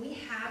power, when we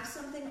have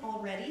something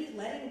already,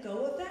 letting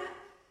go of that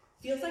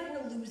feels like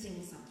we're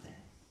losing something.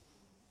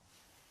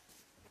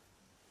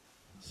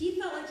 He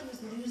felt like he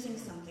was losing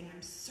something,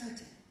 I'm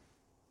certain.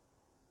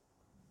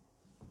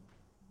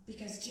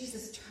 Because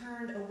Jesus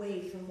turned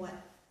away from what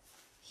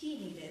he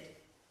needed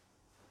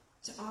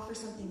to offer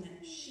something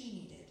that she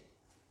needed.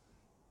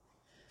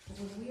 But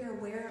when we are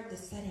aware of the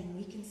setting,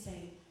 we can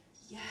say,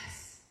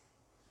 yes,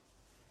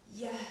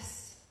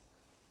 yes,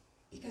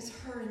 because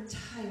her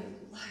entire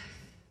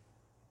life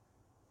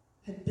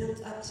had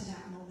built up to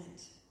that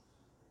moment.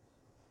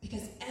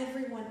 Because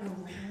everyone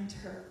around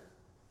her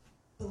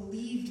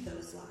believed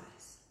those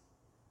lies.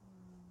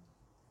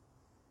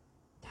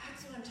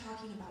 That's what I'm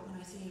talking about when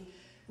I say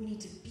we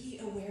need to be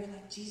aware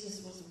like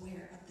Jesus was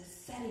aware of the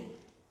setting.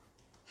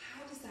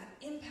 How does that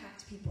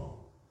impact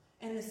people?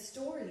 And the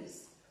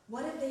stories.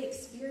 What have they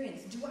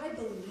experienced? Do I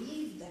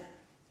believe them?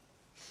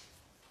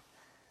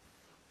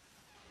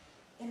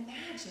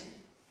 Imagine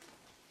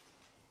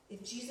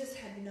if Jesus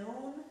had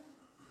known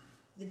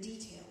the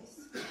details,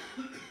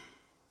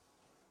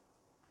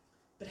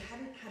 but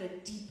hadn't had a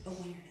deep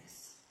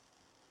awareness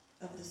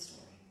of the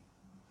story.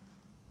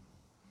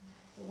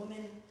 The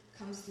woman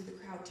comes through the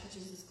crowd,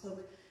 touches his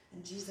cloak,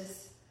 and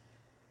Jesus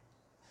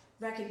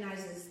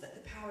recognizes that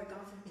the power had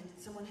gone from him,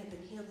 and someone had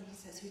been healed, and he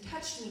says, who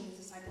touched me?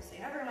 His disciples say,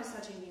 everyone's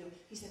touching you.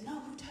 He said, no,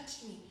 who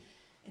touched me?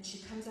 And she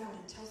comes out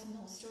and tells him the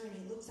whole story, and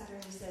he looks at her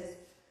and he says,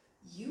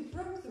 you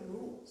broke the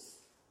rules.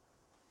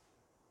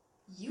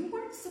 You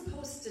weren't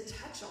supposed to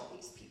touch all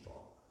these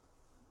people.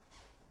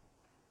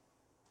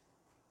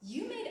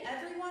 You made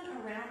everyone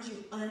around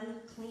you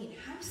unclean.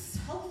 How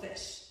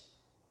selfish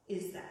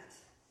is that?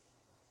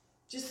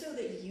 Just so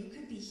that you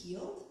could be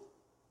healed?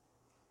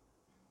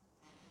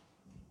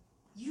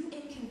 You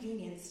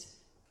inconvenienced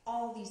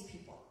all these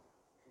people.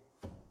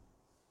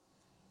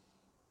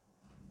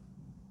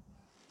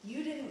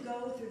 You didn't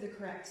go through the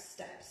correct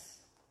steps.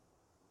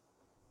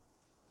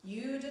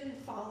 You didn't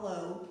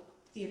follow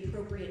the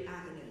appropriate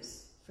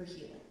avenues for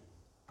healing.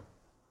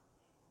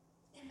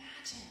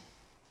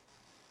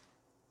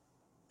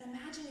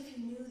 Imagine if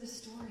he knew the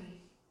story,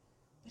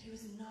 but he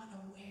was not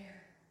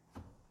aware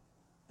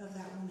of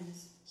that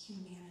woman's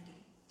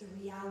humanity, the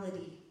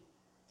reality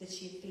that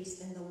she had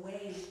faced, and the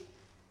way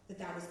that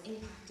that was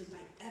impacted by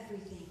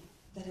everything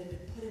that had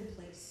been put in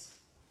place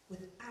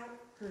without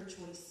her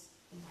choice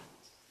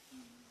involved.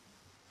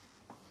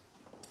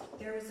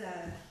 There was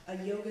a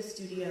yoga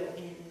studio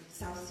in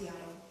South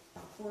Seattle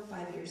about 4 or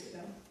 5 years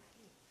ago,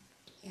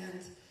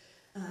 and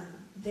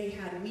they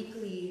had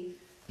weekly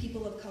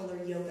people of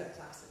color yoga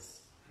classes.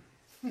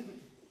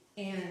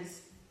 And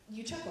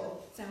you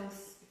chuckle,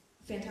 sounds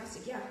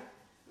fantastic, yeah.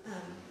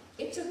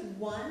 It took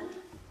one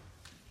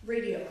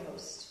radio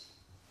host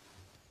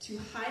to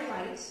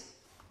highlight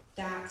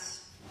that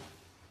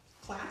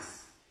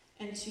class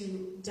and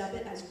to dub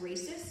it as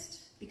racist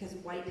because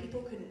white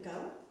people couldn't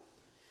go,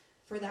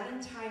 for that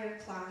entire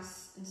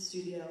class and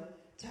studio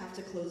to have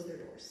to close their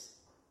doors.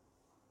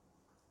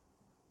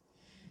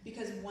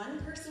 Because one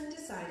person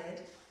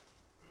decided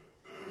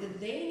that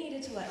they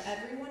needed to let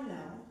everyone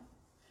know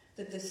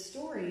that the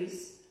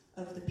stories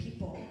of the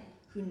people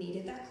who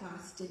needed that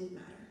class didn't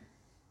matter.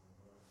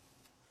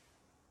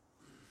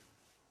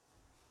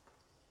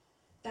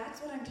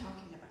 That's what I'm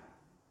talking about.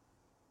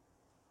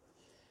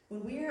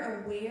 When we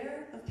are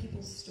aware of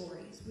people's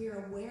stories, we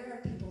are aware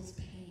of people's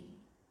pain.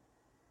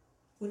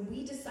 When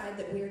we decide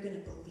that we are going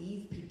to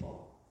believe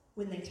people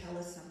when they tell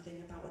us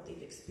something about what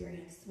they've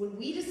experienced, when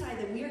we decide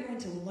that we are going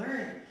to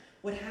learn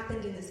what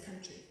happened in this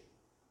country.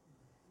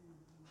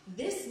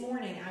 This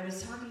morning, I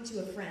was talking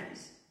to a friend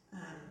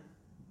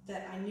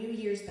that I knew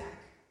years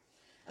back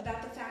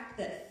about the fact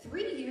that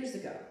 3 years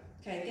ago,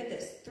 okay, get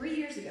this, 3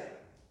 years ago,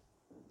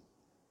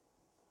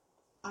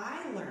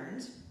 I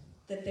learned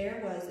that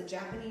there was a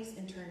Japanese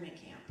internment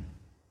camp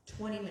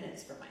 20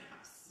 minutes from my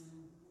house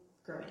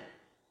growing up.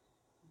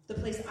 The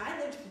place I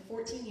lived for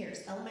 14 years,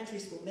 elementary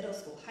school, middle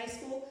school, high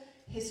school,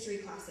 history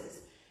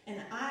classes.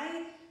 And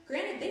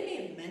granted, they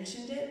may have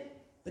mentioned it,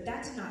 but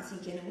that did not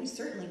sink in, and we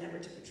certainly never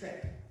took a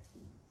trip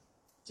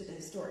to the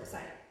historic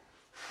site.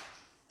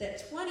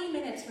 That 20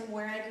 minutes from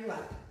where I grew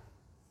up,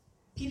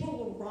 people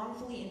were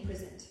wrongfully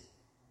imprisoned.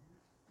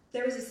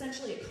 There was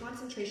essentially a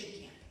concentration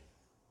camp,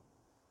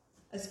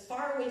 as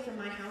far away from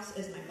my house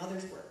as my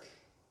mother's work.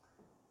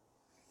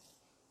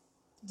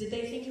 Did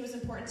they think it was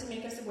important to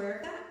make us aware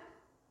of that?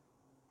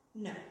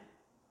 No.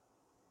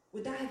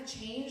 Would that have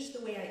changed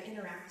the way I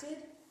interacted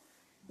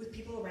with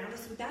people around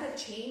us? Would that have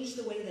changed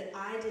the way that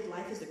I did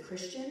life as a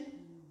Christian?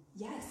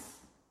 Yes.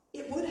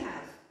 It would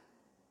have.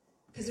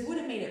 Because it would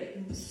have made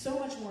it so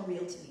much more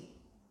real to me.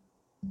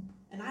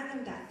 And I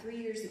learned that 3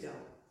 years ago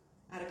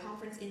at a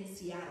conference in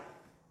Seattle.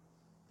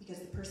 Because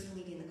the person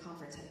leading the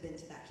conference had been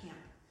to that camp.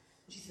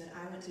 And she said,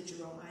 I went to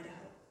Jerome,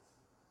 Idaho,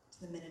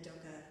 to the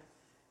Minidoka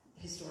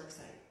historic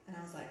site. And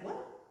I was like,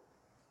 what?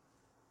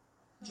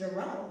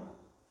 Jerome?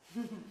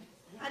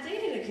 I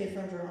dated a kid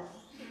from Jerome.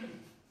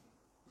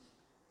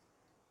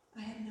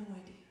 I had no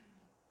idea.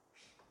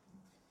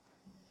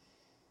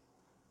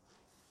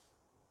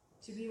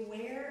 To be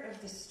aware of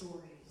the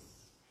stories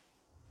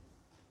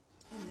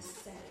and the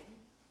setting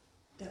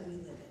that we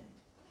live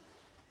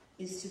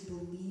in is to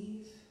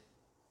believe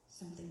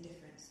something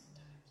different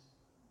sometimes.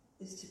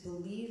 Is to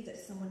believe that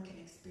someone can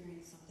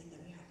experience something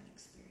that we haven't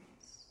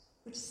experienced.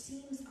 Which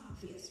seems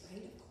obvious,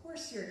 right? Of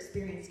course your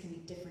experience can be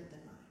different than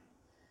mine.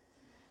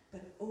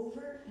 But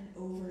over and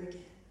over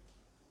again,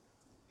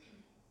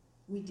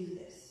 we do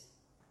this.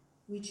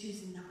 We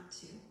choose not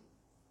to.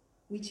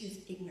 We choose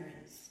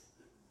ignorance.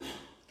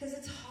 Because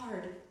it's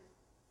hard.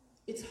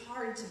 It's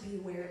hard to be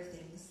aware of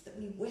things that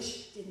we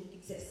wish didn't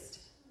exist.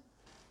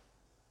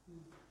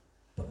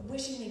 But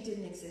wishing they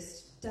didn't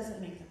exist doesn't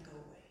make them go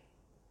away.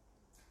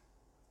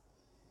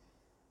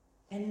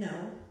 And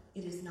no,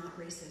 it is not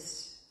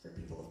racist for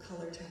people of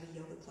color to have a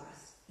yoga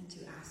class and to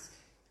ask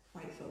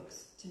white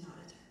folks to not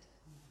attend.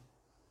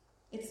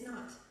 It's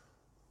not.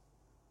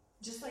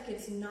 Just like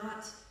it's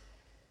not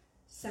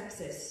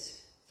sexist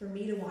for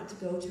me to want to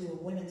go to a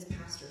women's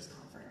pastors'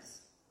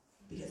 conference,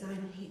 because I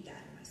need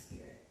that in my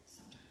spirit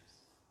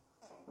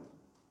sometimes.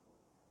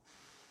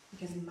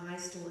 Because my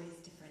story is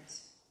different,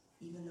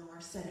 even though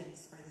our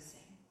settings are the same.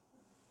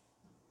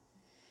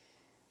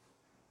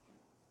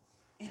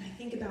 And I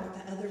think about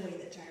the other way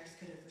that Jairus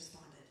could have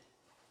responded.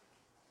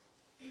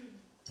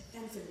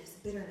 Defensiveness,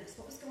 bitterness,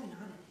 what was going on in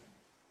him?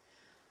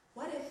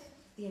 What if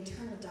the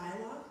internal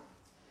dialogue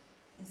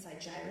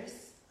inside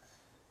Jairus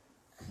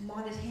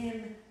wanted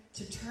him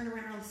to turn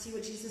around, see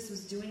what Jesus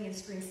was doing, and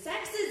scream,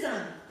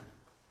 sexism!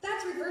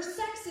 That's reverse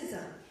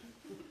sexism.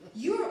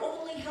 You're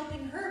only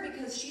helping her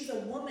because she's a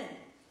woman.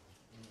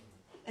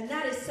 And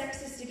that is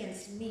sexist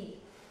against me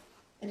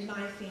and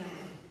my family.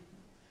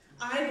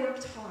 I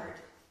worked hard.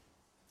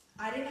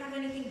 I didn't have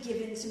anything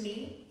given to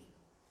me.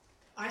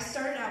 I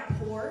started out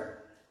poor.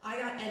 I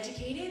got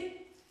educated.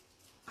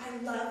 I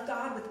love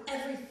God with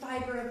every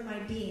fiber of my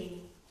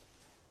being.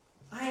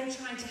 I am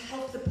trying to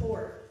help the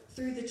poor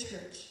through the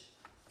church.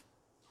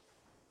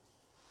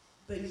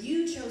 But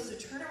you chose to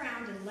turn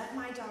around and let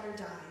my daughter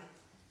die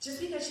just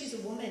because she's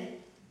a woman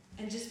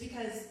and just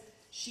because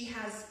she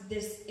has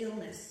this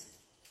illness.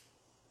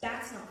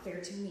 That's not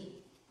fair to me.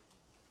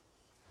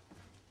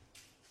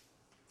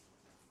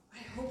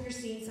 I hope you're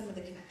seeing some of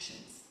the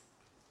connections.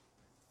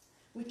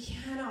 We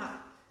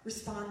cannot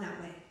respond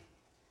that way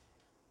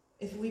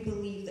if we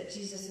believe that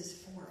Jesus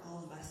is for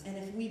all of us, and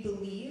if we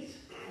believe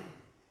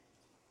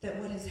that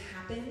what has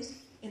happened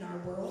in our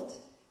world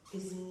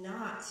is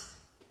not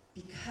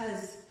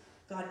because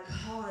God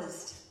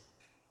caused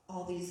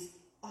all these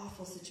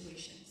awful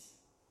situations.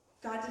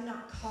 God did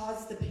not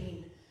cause the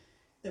pain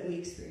that we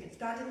experience.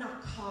 God did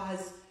not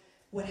cause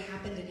what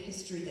happened in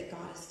history that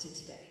got us to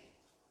today.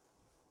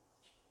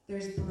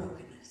 There's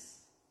brokenness.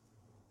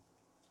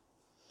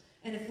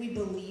 And if we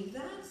believe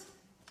that,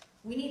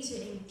 we need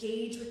to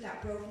engage with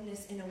that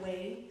brokenness in a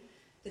way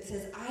that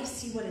says, I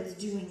see what it's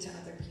doing to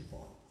other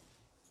people.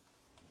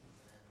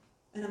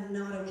 And I'm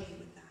not okay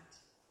with that.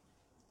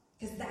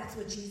 Because that's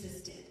what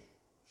Jesus did.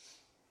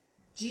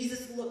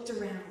 Jesus looked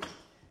around,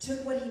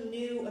 took what he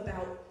knew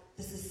about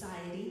the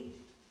society,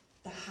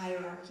 the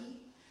hierarchy,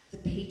 the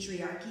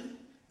patriarchy,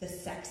 the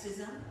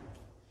sexism,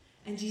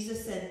 and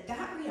Jesus said,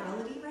 that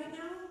reality right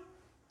now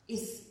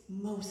is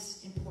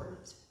most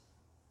important.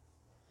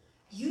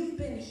 You've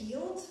been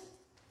healed,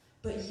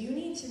 but you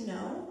need to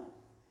know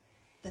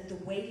that the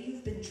way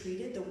you've been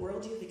treated, the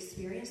world you've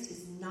experienced,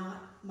 is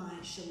not my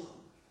shalom.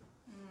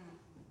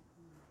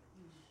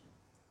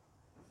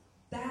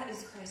 That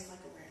is Christ-like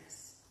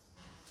awareness.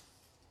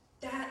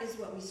 That is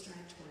what we strive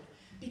toward.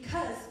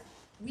 Because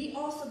we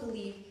also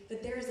believe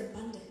that there is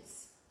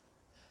abundance.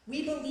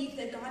 We believe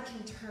that God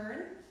can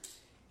turn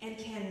and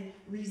can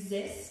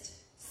resist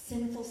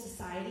sinful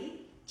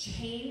society,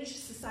 change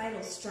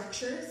societal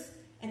structures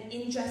and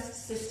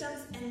unjust systems,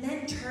 and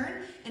then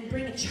turn and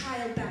bring a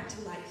child back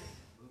to life.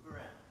 Move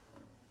around.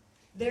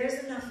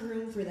 There's enough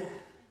room for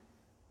that.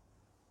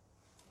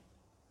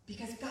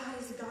 Because God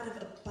is a God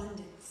of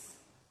abundance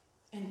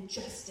and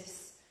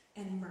justice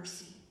and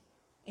mercy.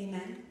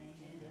 Amen?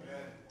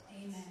 Amen.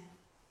 Amen.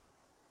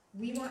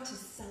 We want to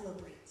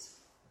celebrate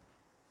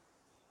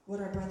what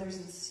our brothers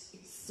and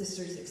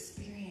sisters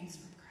experience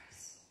from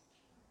Christ.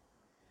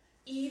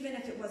 Even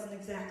if it wasn't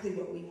exactly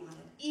what we wanted.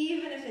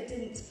 Even if it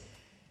didn't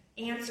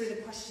answer the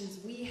questions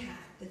we had,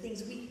 the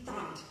things we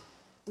thought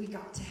we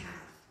got to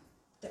have,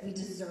 that we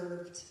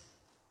deserved,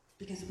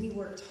 because we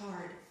worked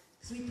hard,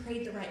 because we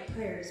prayed the right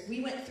prayers,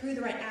 we went through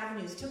the right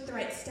avenues, took the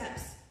right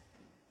steps,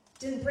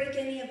 didn't break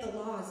any of the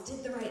laws,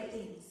 did the right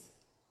things.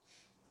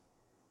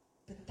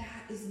 But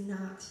that is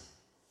not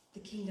the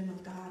kingdom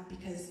of God,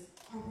 because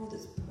our world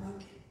is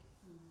broken.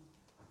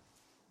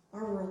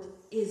 Our world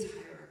is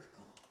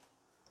hierarchical.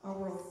 Our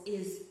world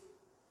is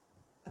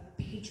a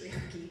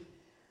patriarchy.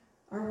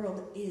 Our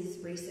world is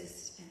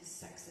racist and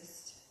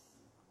sexist.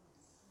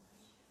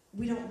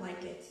 We don't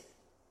like it,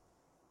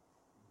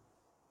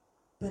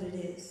 but it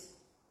is.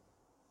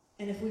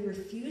 And if we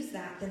refuse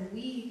that, then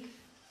we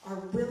are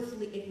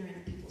willfully ignorant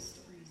of people's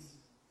stories,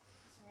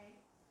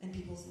 and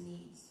people's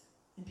needs,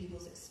 and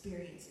people's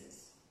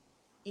experiences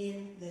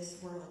in this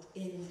world,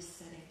 in this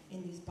setting,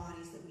 in these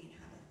bodies that we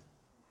inhabit.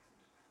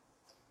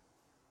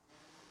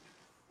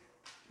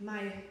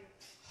 My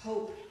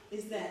hope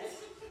is that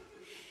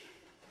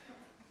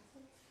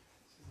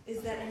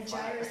in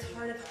Jairus'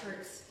 heart of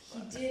hearts,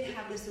 he did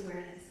have this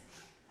awareness.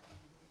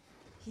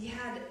 He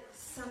had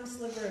some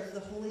sliver of the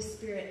Holy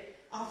Spirit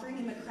offering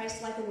him a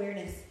Christ-like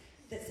awareness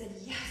that said,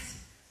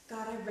 yes,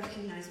 God, I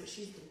recognize what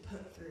she's been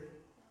put through.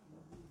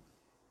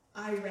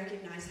 I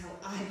recognize how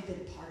I've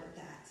been part of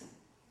that.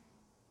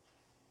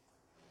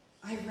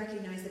 I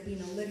recognize that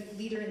being a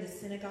leader in the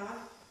synagogue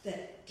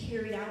that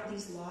carried out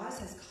these laws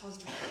has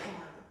caused her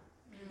harm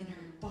in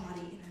her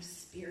body, in her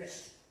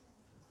spirit.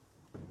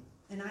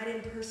 And I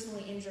didn't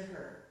personally injure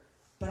her,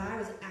 but I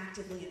was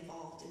actively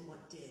involved in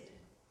what did.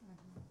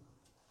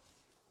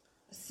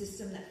 A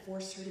system that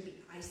forced her to be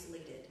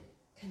isolated,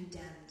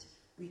 condemned,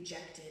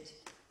 rejected,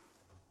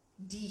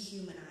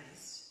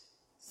 dehumanized,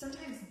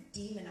 sometimes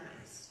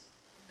demonized.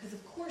 Because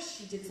of course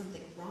she did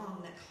something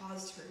wrong that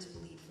caused her to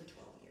bleed for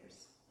 12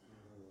 years.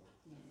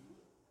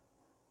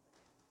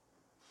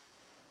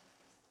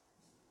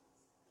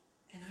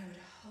 And I would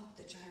hope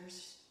that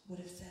Jairus would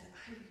have said,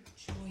 I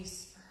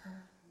rejoice for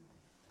her.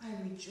 I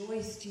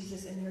rejoice,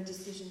 Jesus, in your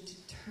decision to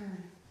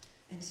turn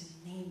and to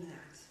name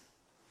that.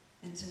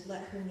 And to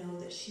let her know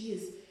that she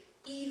is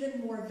even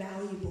more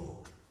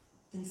valuable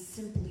than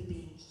simply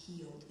being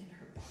healed in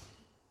her body.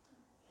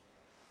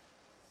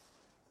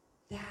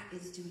 That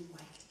is doing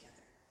life together.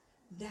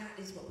 That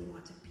is what we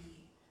want to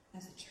be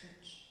as a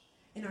church.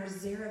 In our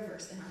Zera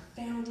verse, in our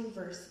founding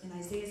verse, in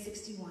Isaiah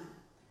 61,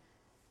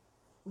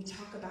 we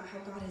talk about how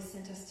God has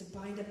sent us to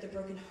bind up the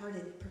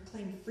brokenhearted,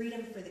 proclaim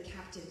freedom for the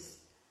captives,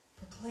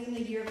 proclaim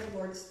the year of the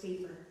Lord's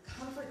favor,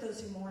 comfort those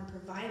who mourn,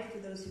 provide for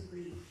those who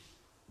grieve.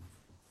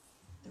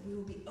 That we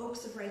will be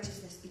oaks of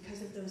righteousness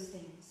because of those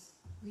things,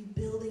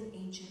 rebuilding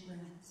ancient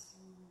ruins,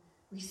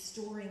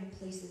 restoring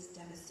places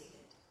devastated.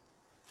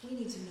 We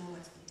need to know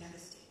what's been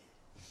devastated.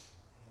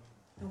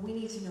 And we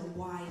need to know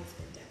why it's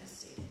been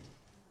devastated.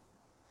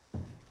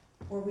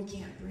 Or we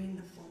can't bring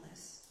the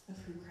fullness of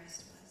who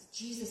Christ was.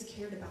 Jesus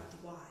cared about the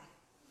why.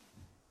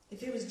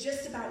 If it was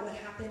just about what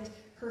happened,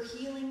 her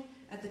healing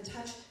at the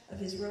touch of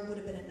his robe would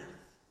have been enough.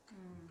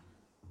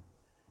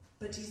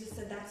 But Jesus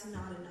said that's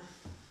not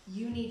enough.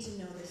 You need to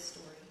know this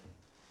story.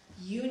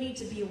 You need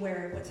to be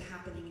aware of what's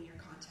happening in your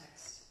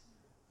context.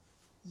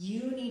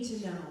 You need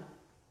to know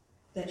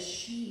that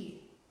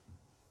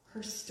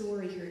her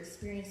story, her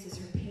experiences,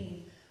 her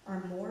pain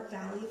are more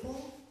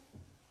valuable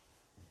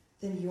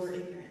than your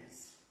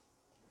ignorance,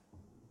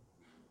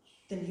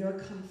 than your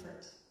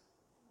comfort.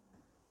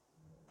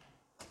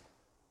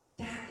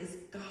 That is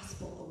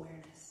gospel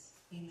awareness.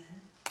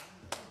 Amen.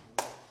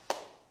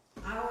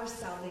 Our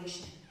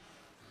salvation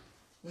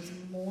was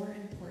more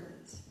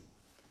important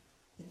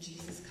than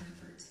Jesus'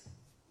 comfort,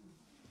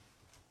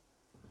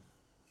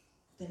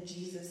 than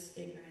Jesus'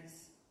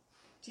 ignorance.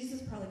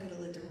 Jesus probably could have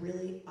lived a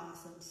really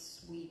awesome,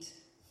 sweet,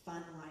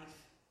 fun life,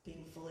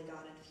 being fully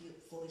God and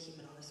fully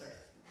human on this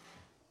earth.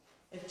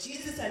 If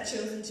Jesus had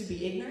chosen to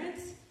be ignorant,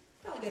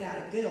 probably could have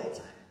had a good old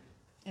time.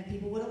 And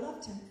people would have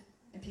loved him.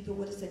 And people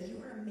would have said,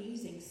 you are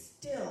amazing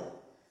still,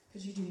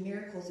 because you do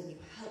miracles and you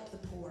help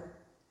the poor.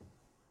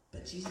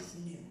 But Jesus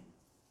knew.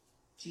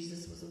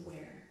 Jesus was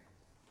aware.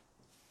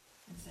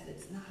 And said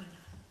it's not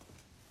enough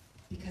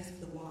because of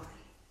the why.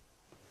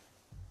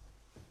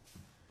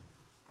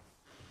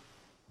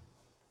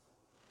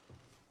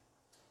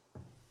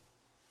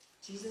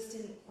 Jesus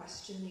didn't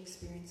question the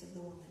experience of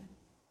the woman.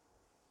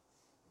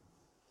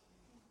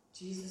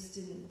 Jesus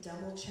didn't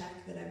double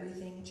check that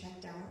everything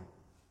checked out.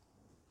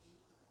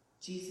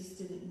 Jesus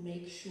didn't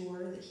make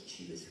sure that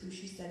she was who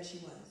she said she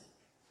was.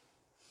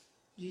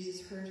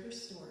 Jesus heard her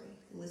story,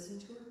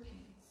 listened to her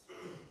pain,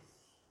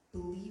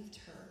 believed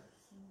her,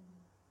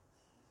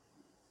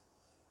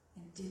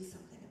 and did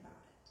something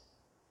about it.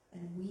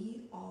 And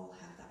we all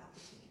have that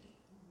opportunity.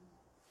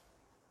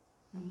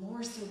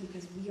 More so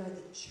because we are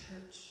the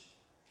church.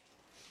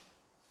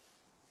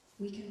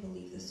 We can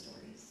believe the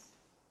stories.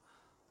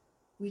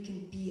 We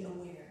can be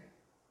aware.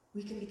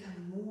 We can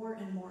become more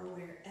and more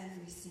aware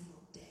every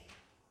single day.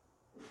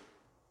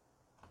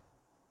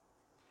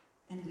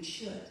 And we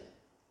should,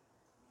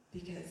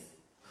 because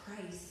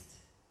Christ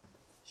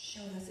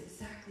showed us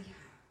exactly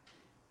how.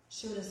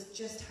 Showed us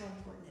just how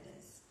important it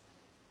is.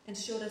 And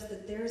showed us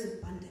that there is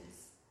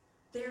abundance.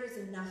 There is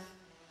enough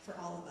for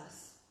all of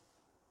us.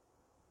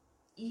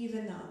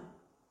 Even though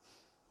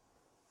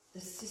the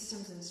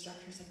systems and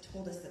structures have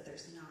told us that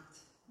there's not.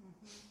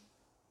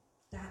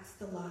 That's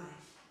the lie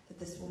that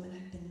this woman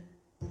had been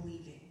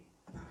believing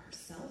about her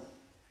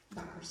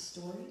our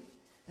story,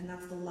 and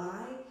that's the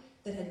lie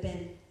that had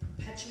been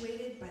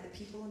perpetuated by the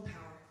people in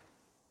power,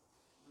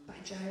 by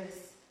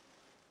Jairus,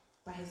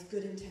 by his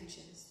good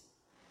intentions,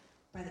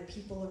 by the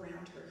people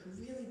around her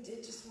who really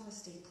did just want to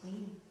stay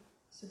clean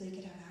so they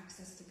could have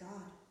access to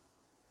God.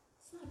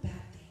 It's not a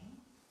bad thing.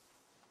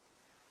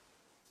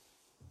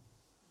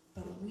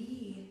 But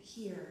we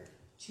here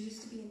choose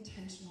to be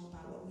intentional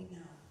about what we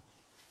know.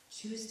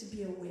 Choose to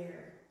be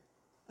aware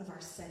of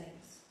our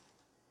settings,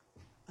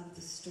 of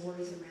the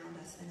stories around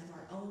us, and of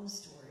our own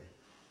story,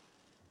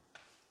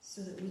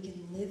 so that we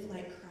can live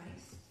like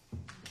Christ.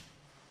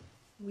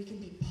 We can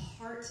be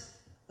part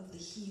of the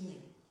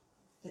healing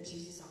that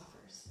Jesus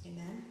offers.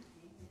 Amen?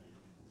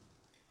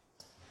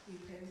 Will you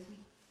pray with me?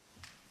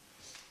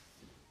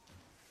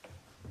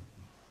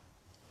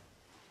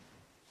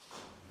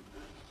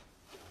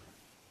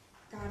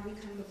 God, we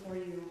come before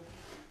you,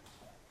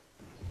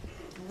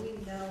 and we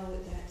know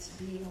that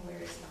being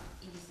aware is not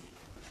easy.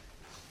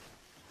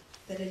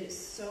 That it is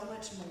so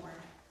much more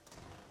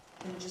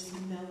than just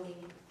knowing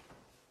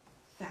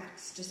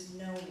facts, just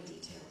knowing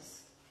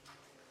details.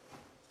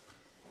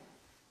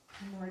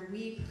 And Lord,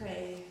 we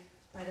pray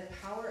by the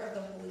power of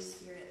the Holy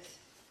Spirit,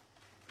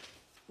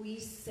 we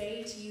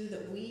say to you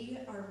that we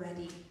are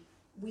ready.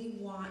 We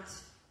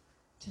want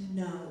to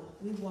know.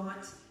 We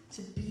want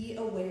to be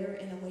aware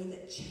in a way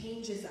that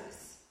changes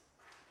us,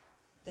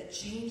 that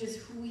changes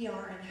who we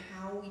are and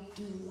how we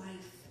do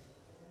life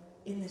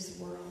in this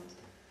world,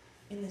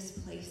 in this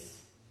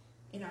place,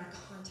 in our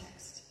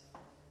context.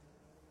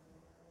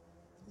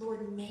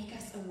 Lord, make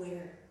us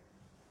aware.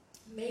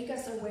 Make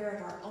us aware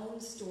of our own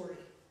story.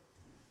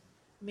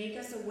 Make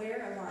us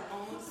aware of our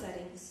own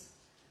settings.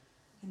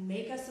 And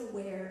make us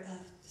aware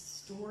of the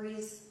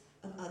stories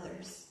of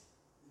others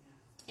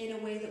in a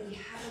way that we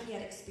haven't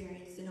yet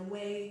experienced, in a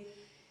way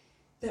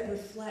that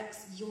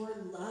reflects your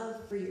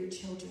love for your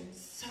children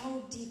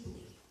so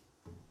deeply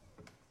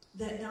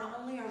that not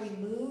only are we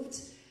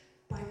moved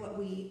by what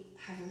we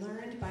have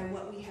learned, by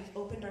what we have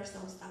opened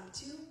ourselves up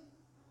to,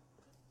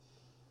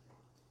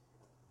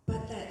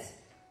 but that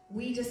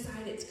we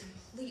decide it's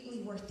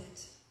completely worth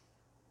it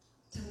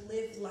to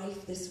live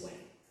life this way,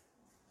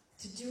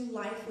 to do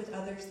life with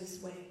others this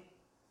way.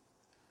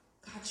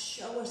 God,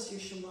 show us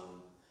your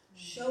shalom.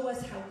 Show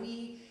us how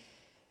we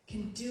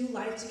can do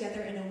life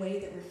together in a way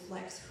that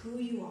reflects who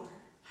you are,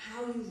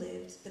 how you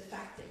lived, the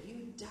fact that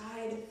you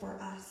died for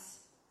us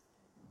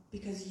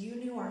because you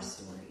knew our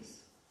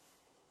stories.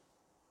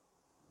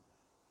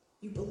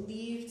 You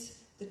believed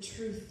the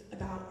truth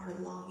about our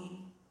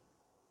longing,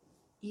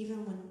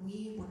 even when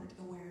we weren't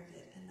aware of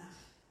it enough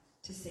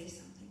to say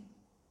something.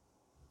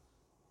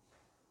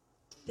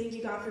 Thank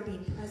you, God, for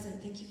being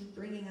present. Thank you for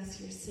bringing us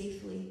here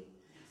safely.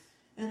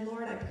 And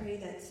Lord, I pray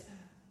that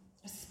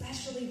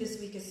especially this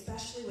week,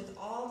 especially with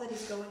all that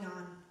is going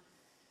on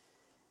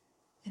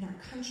in our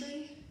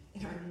country,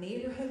 in our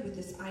neighborhood with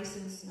this ice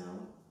and snow,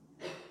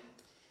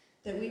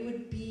 that we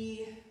would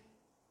be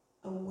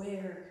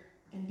aware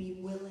and be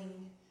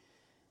willing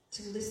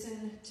to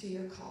listen to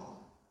your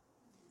call,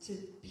 to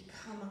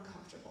become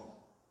uncomfortable,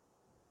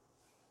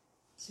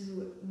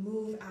 to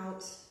move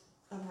out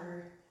of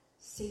our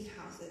safe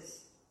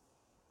houses,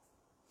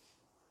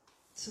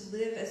 to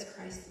live as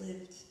Christ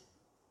lived,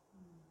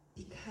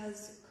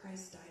 because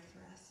Christ died for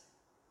us,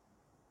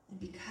 and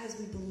because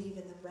we believe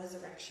in the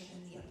resurrection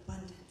and the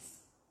abundance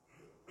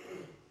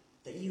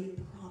that you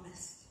have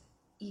promised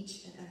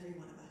each and every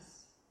one of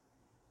us,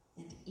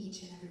 and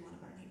each and every one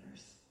of our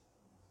neighbors.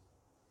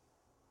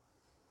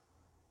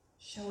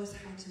 Show us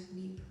how to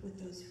weep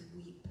with those who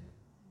weep,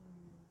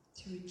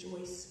 to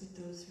rejoice with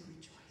those who rejoice.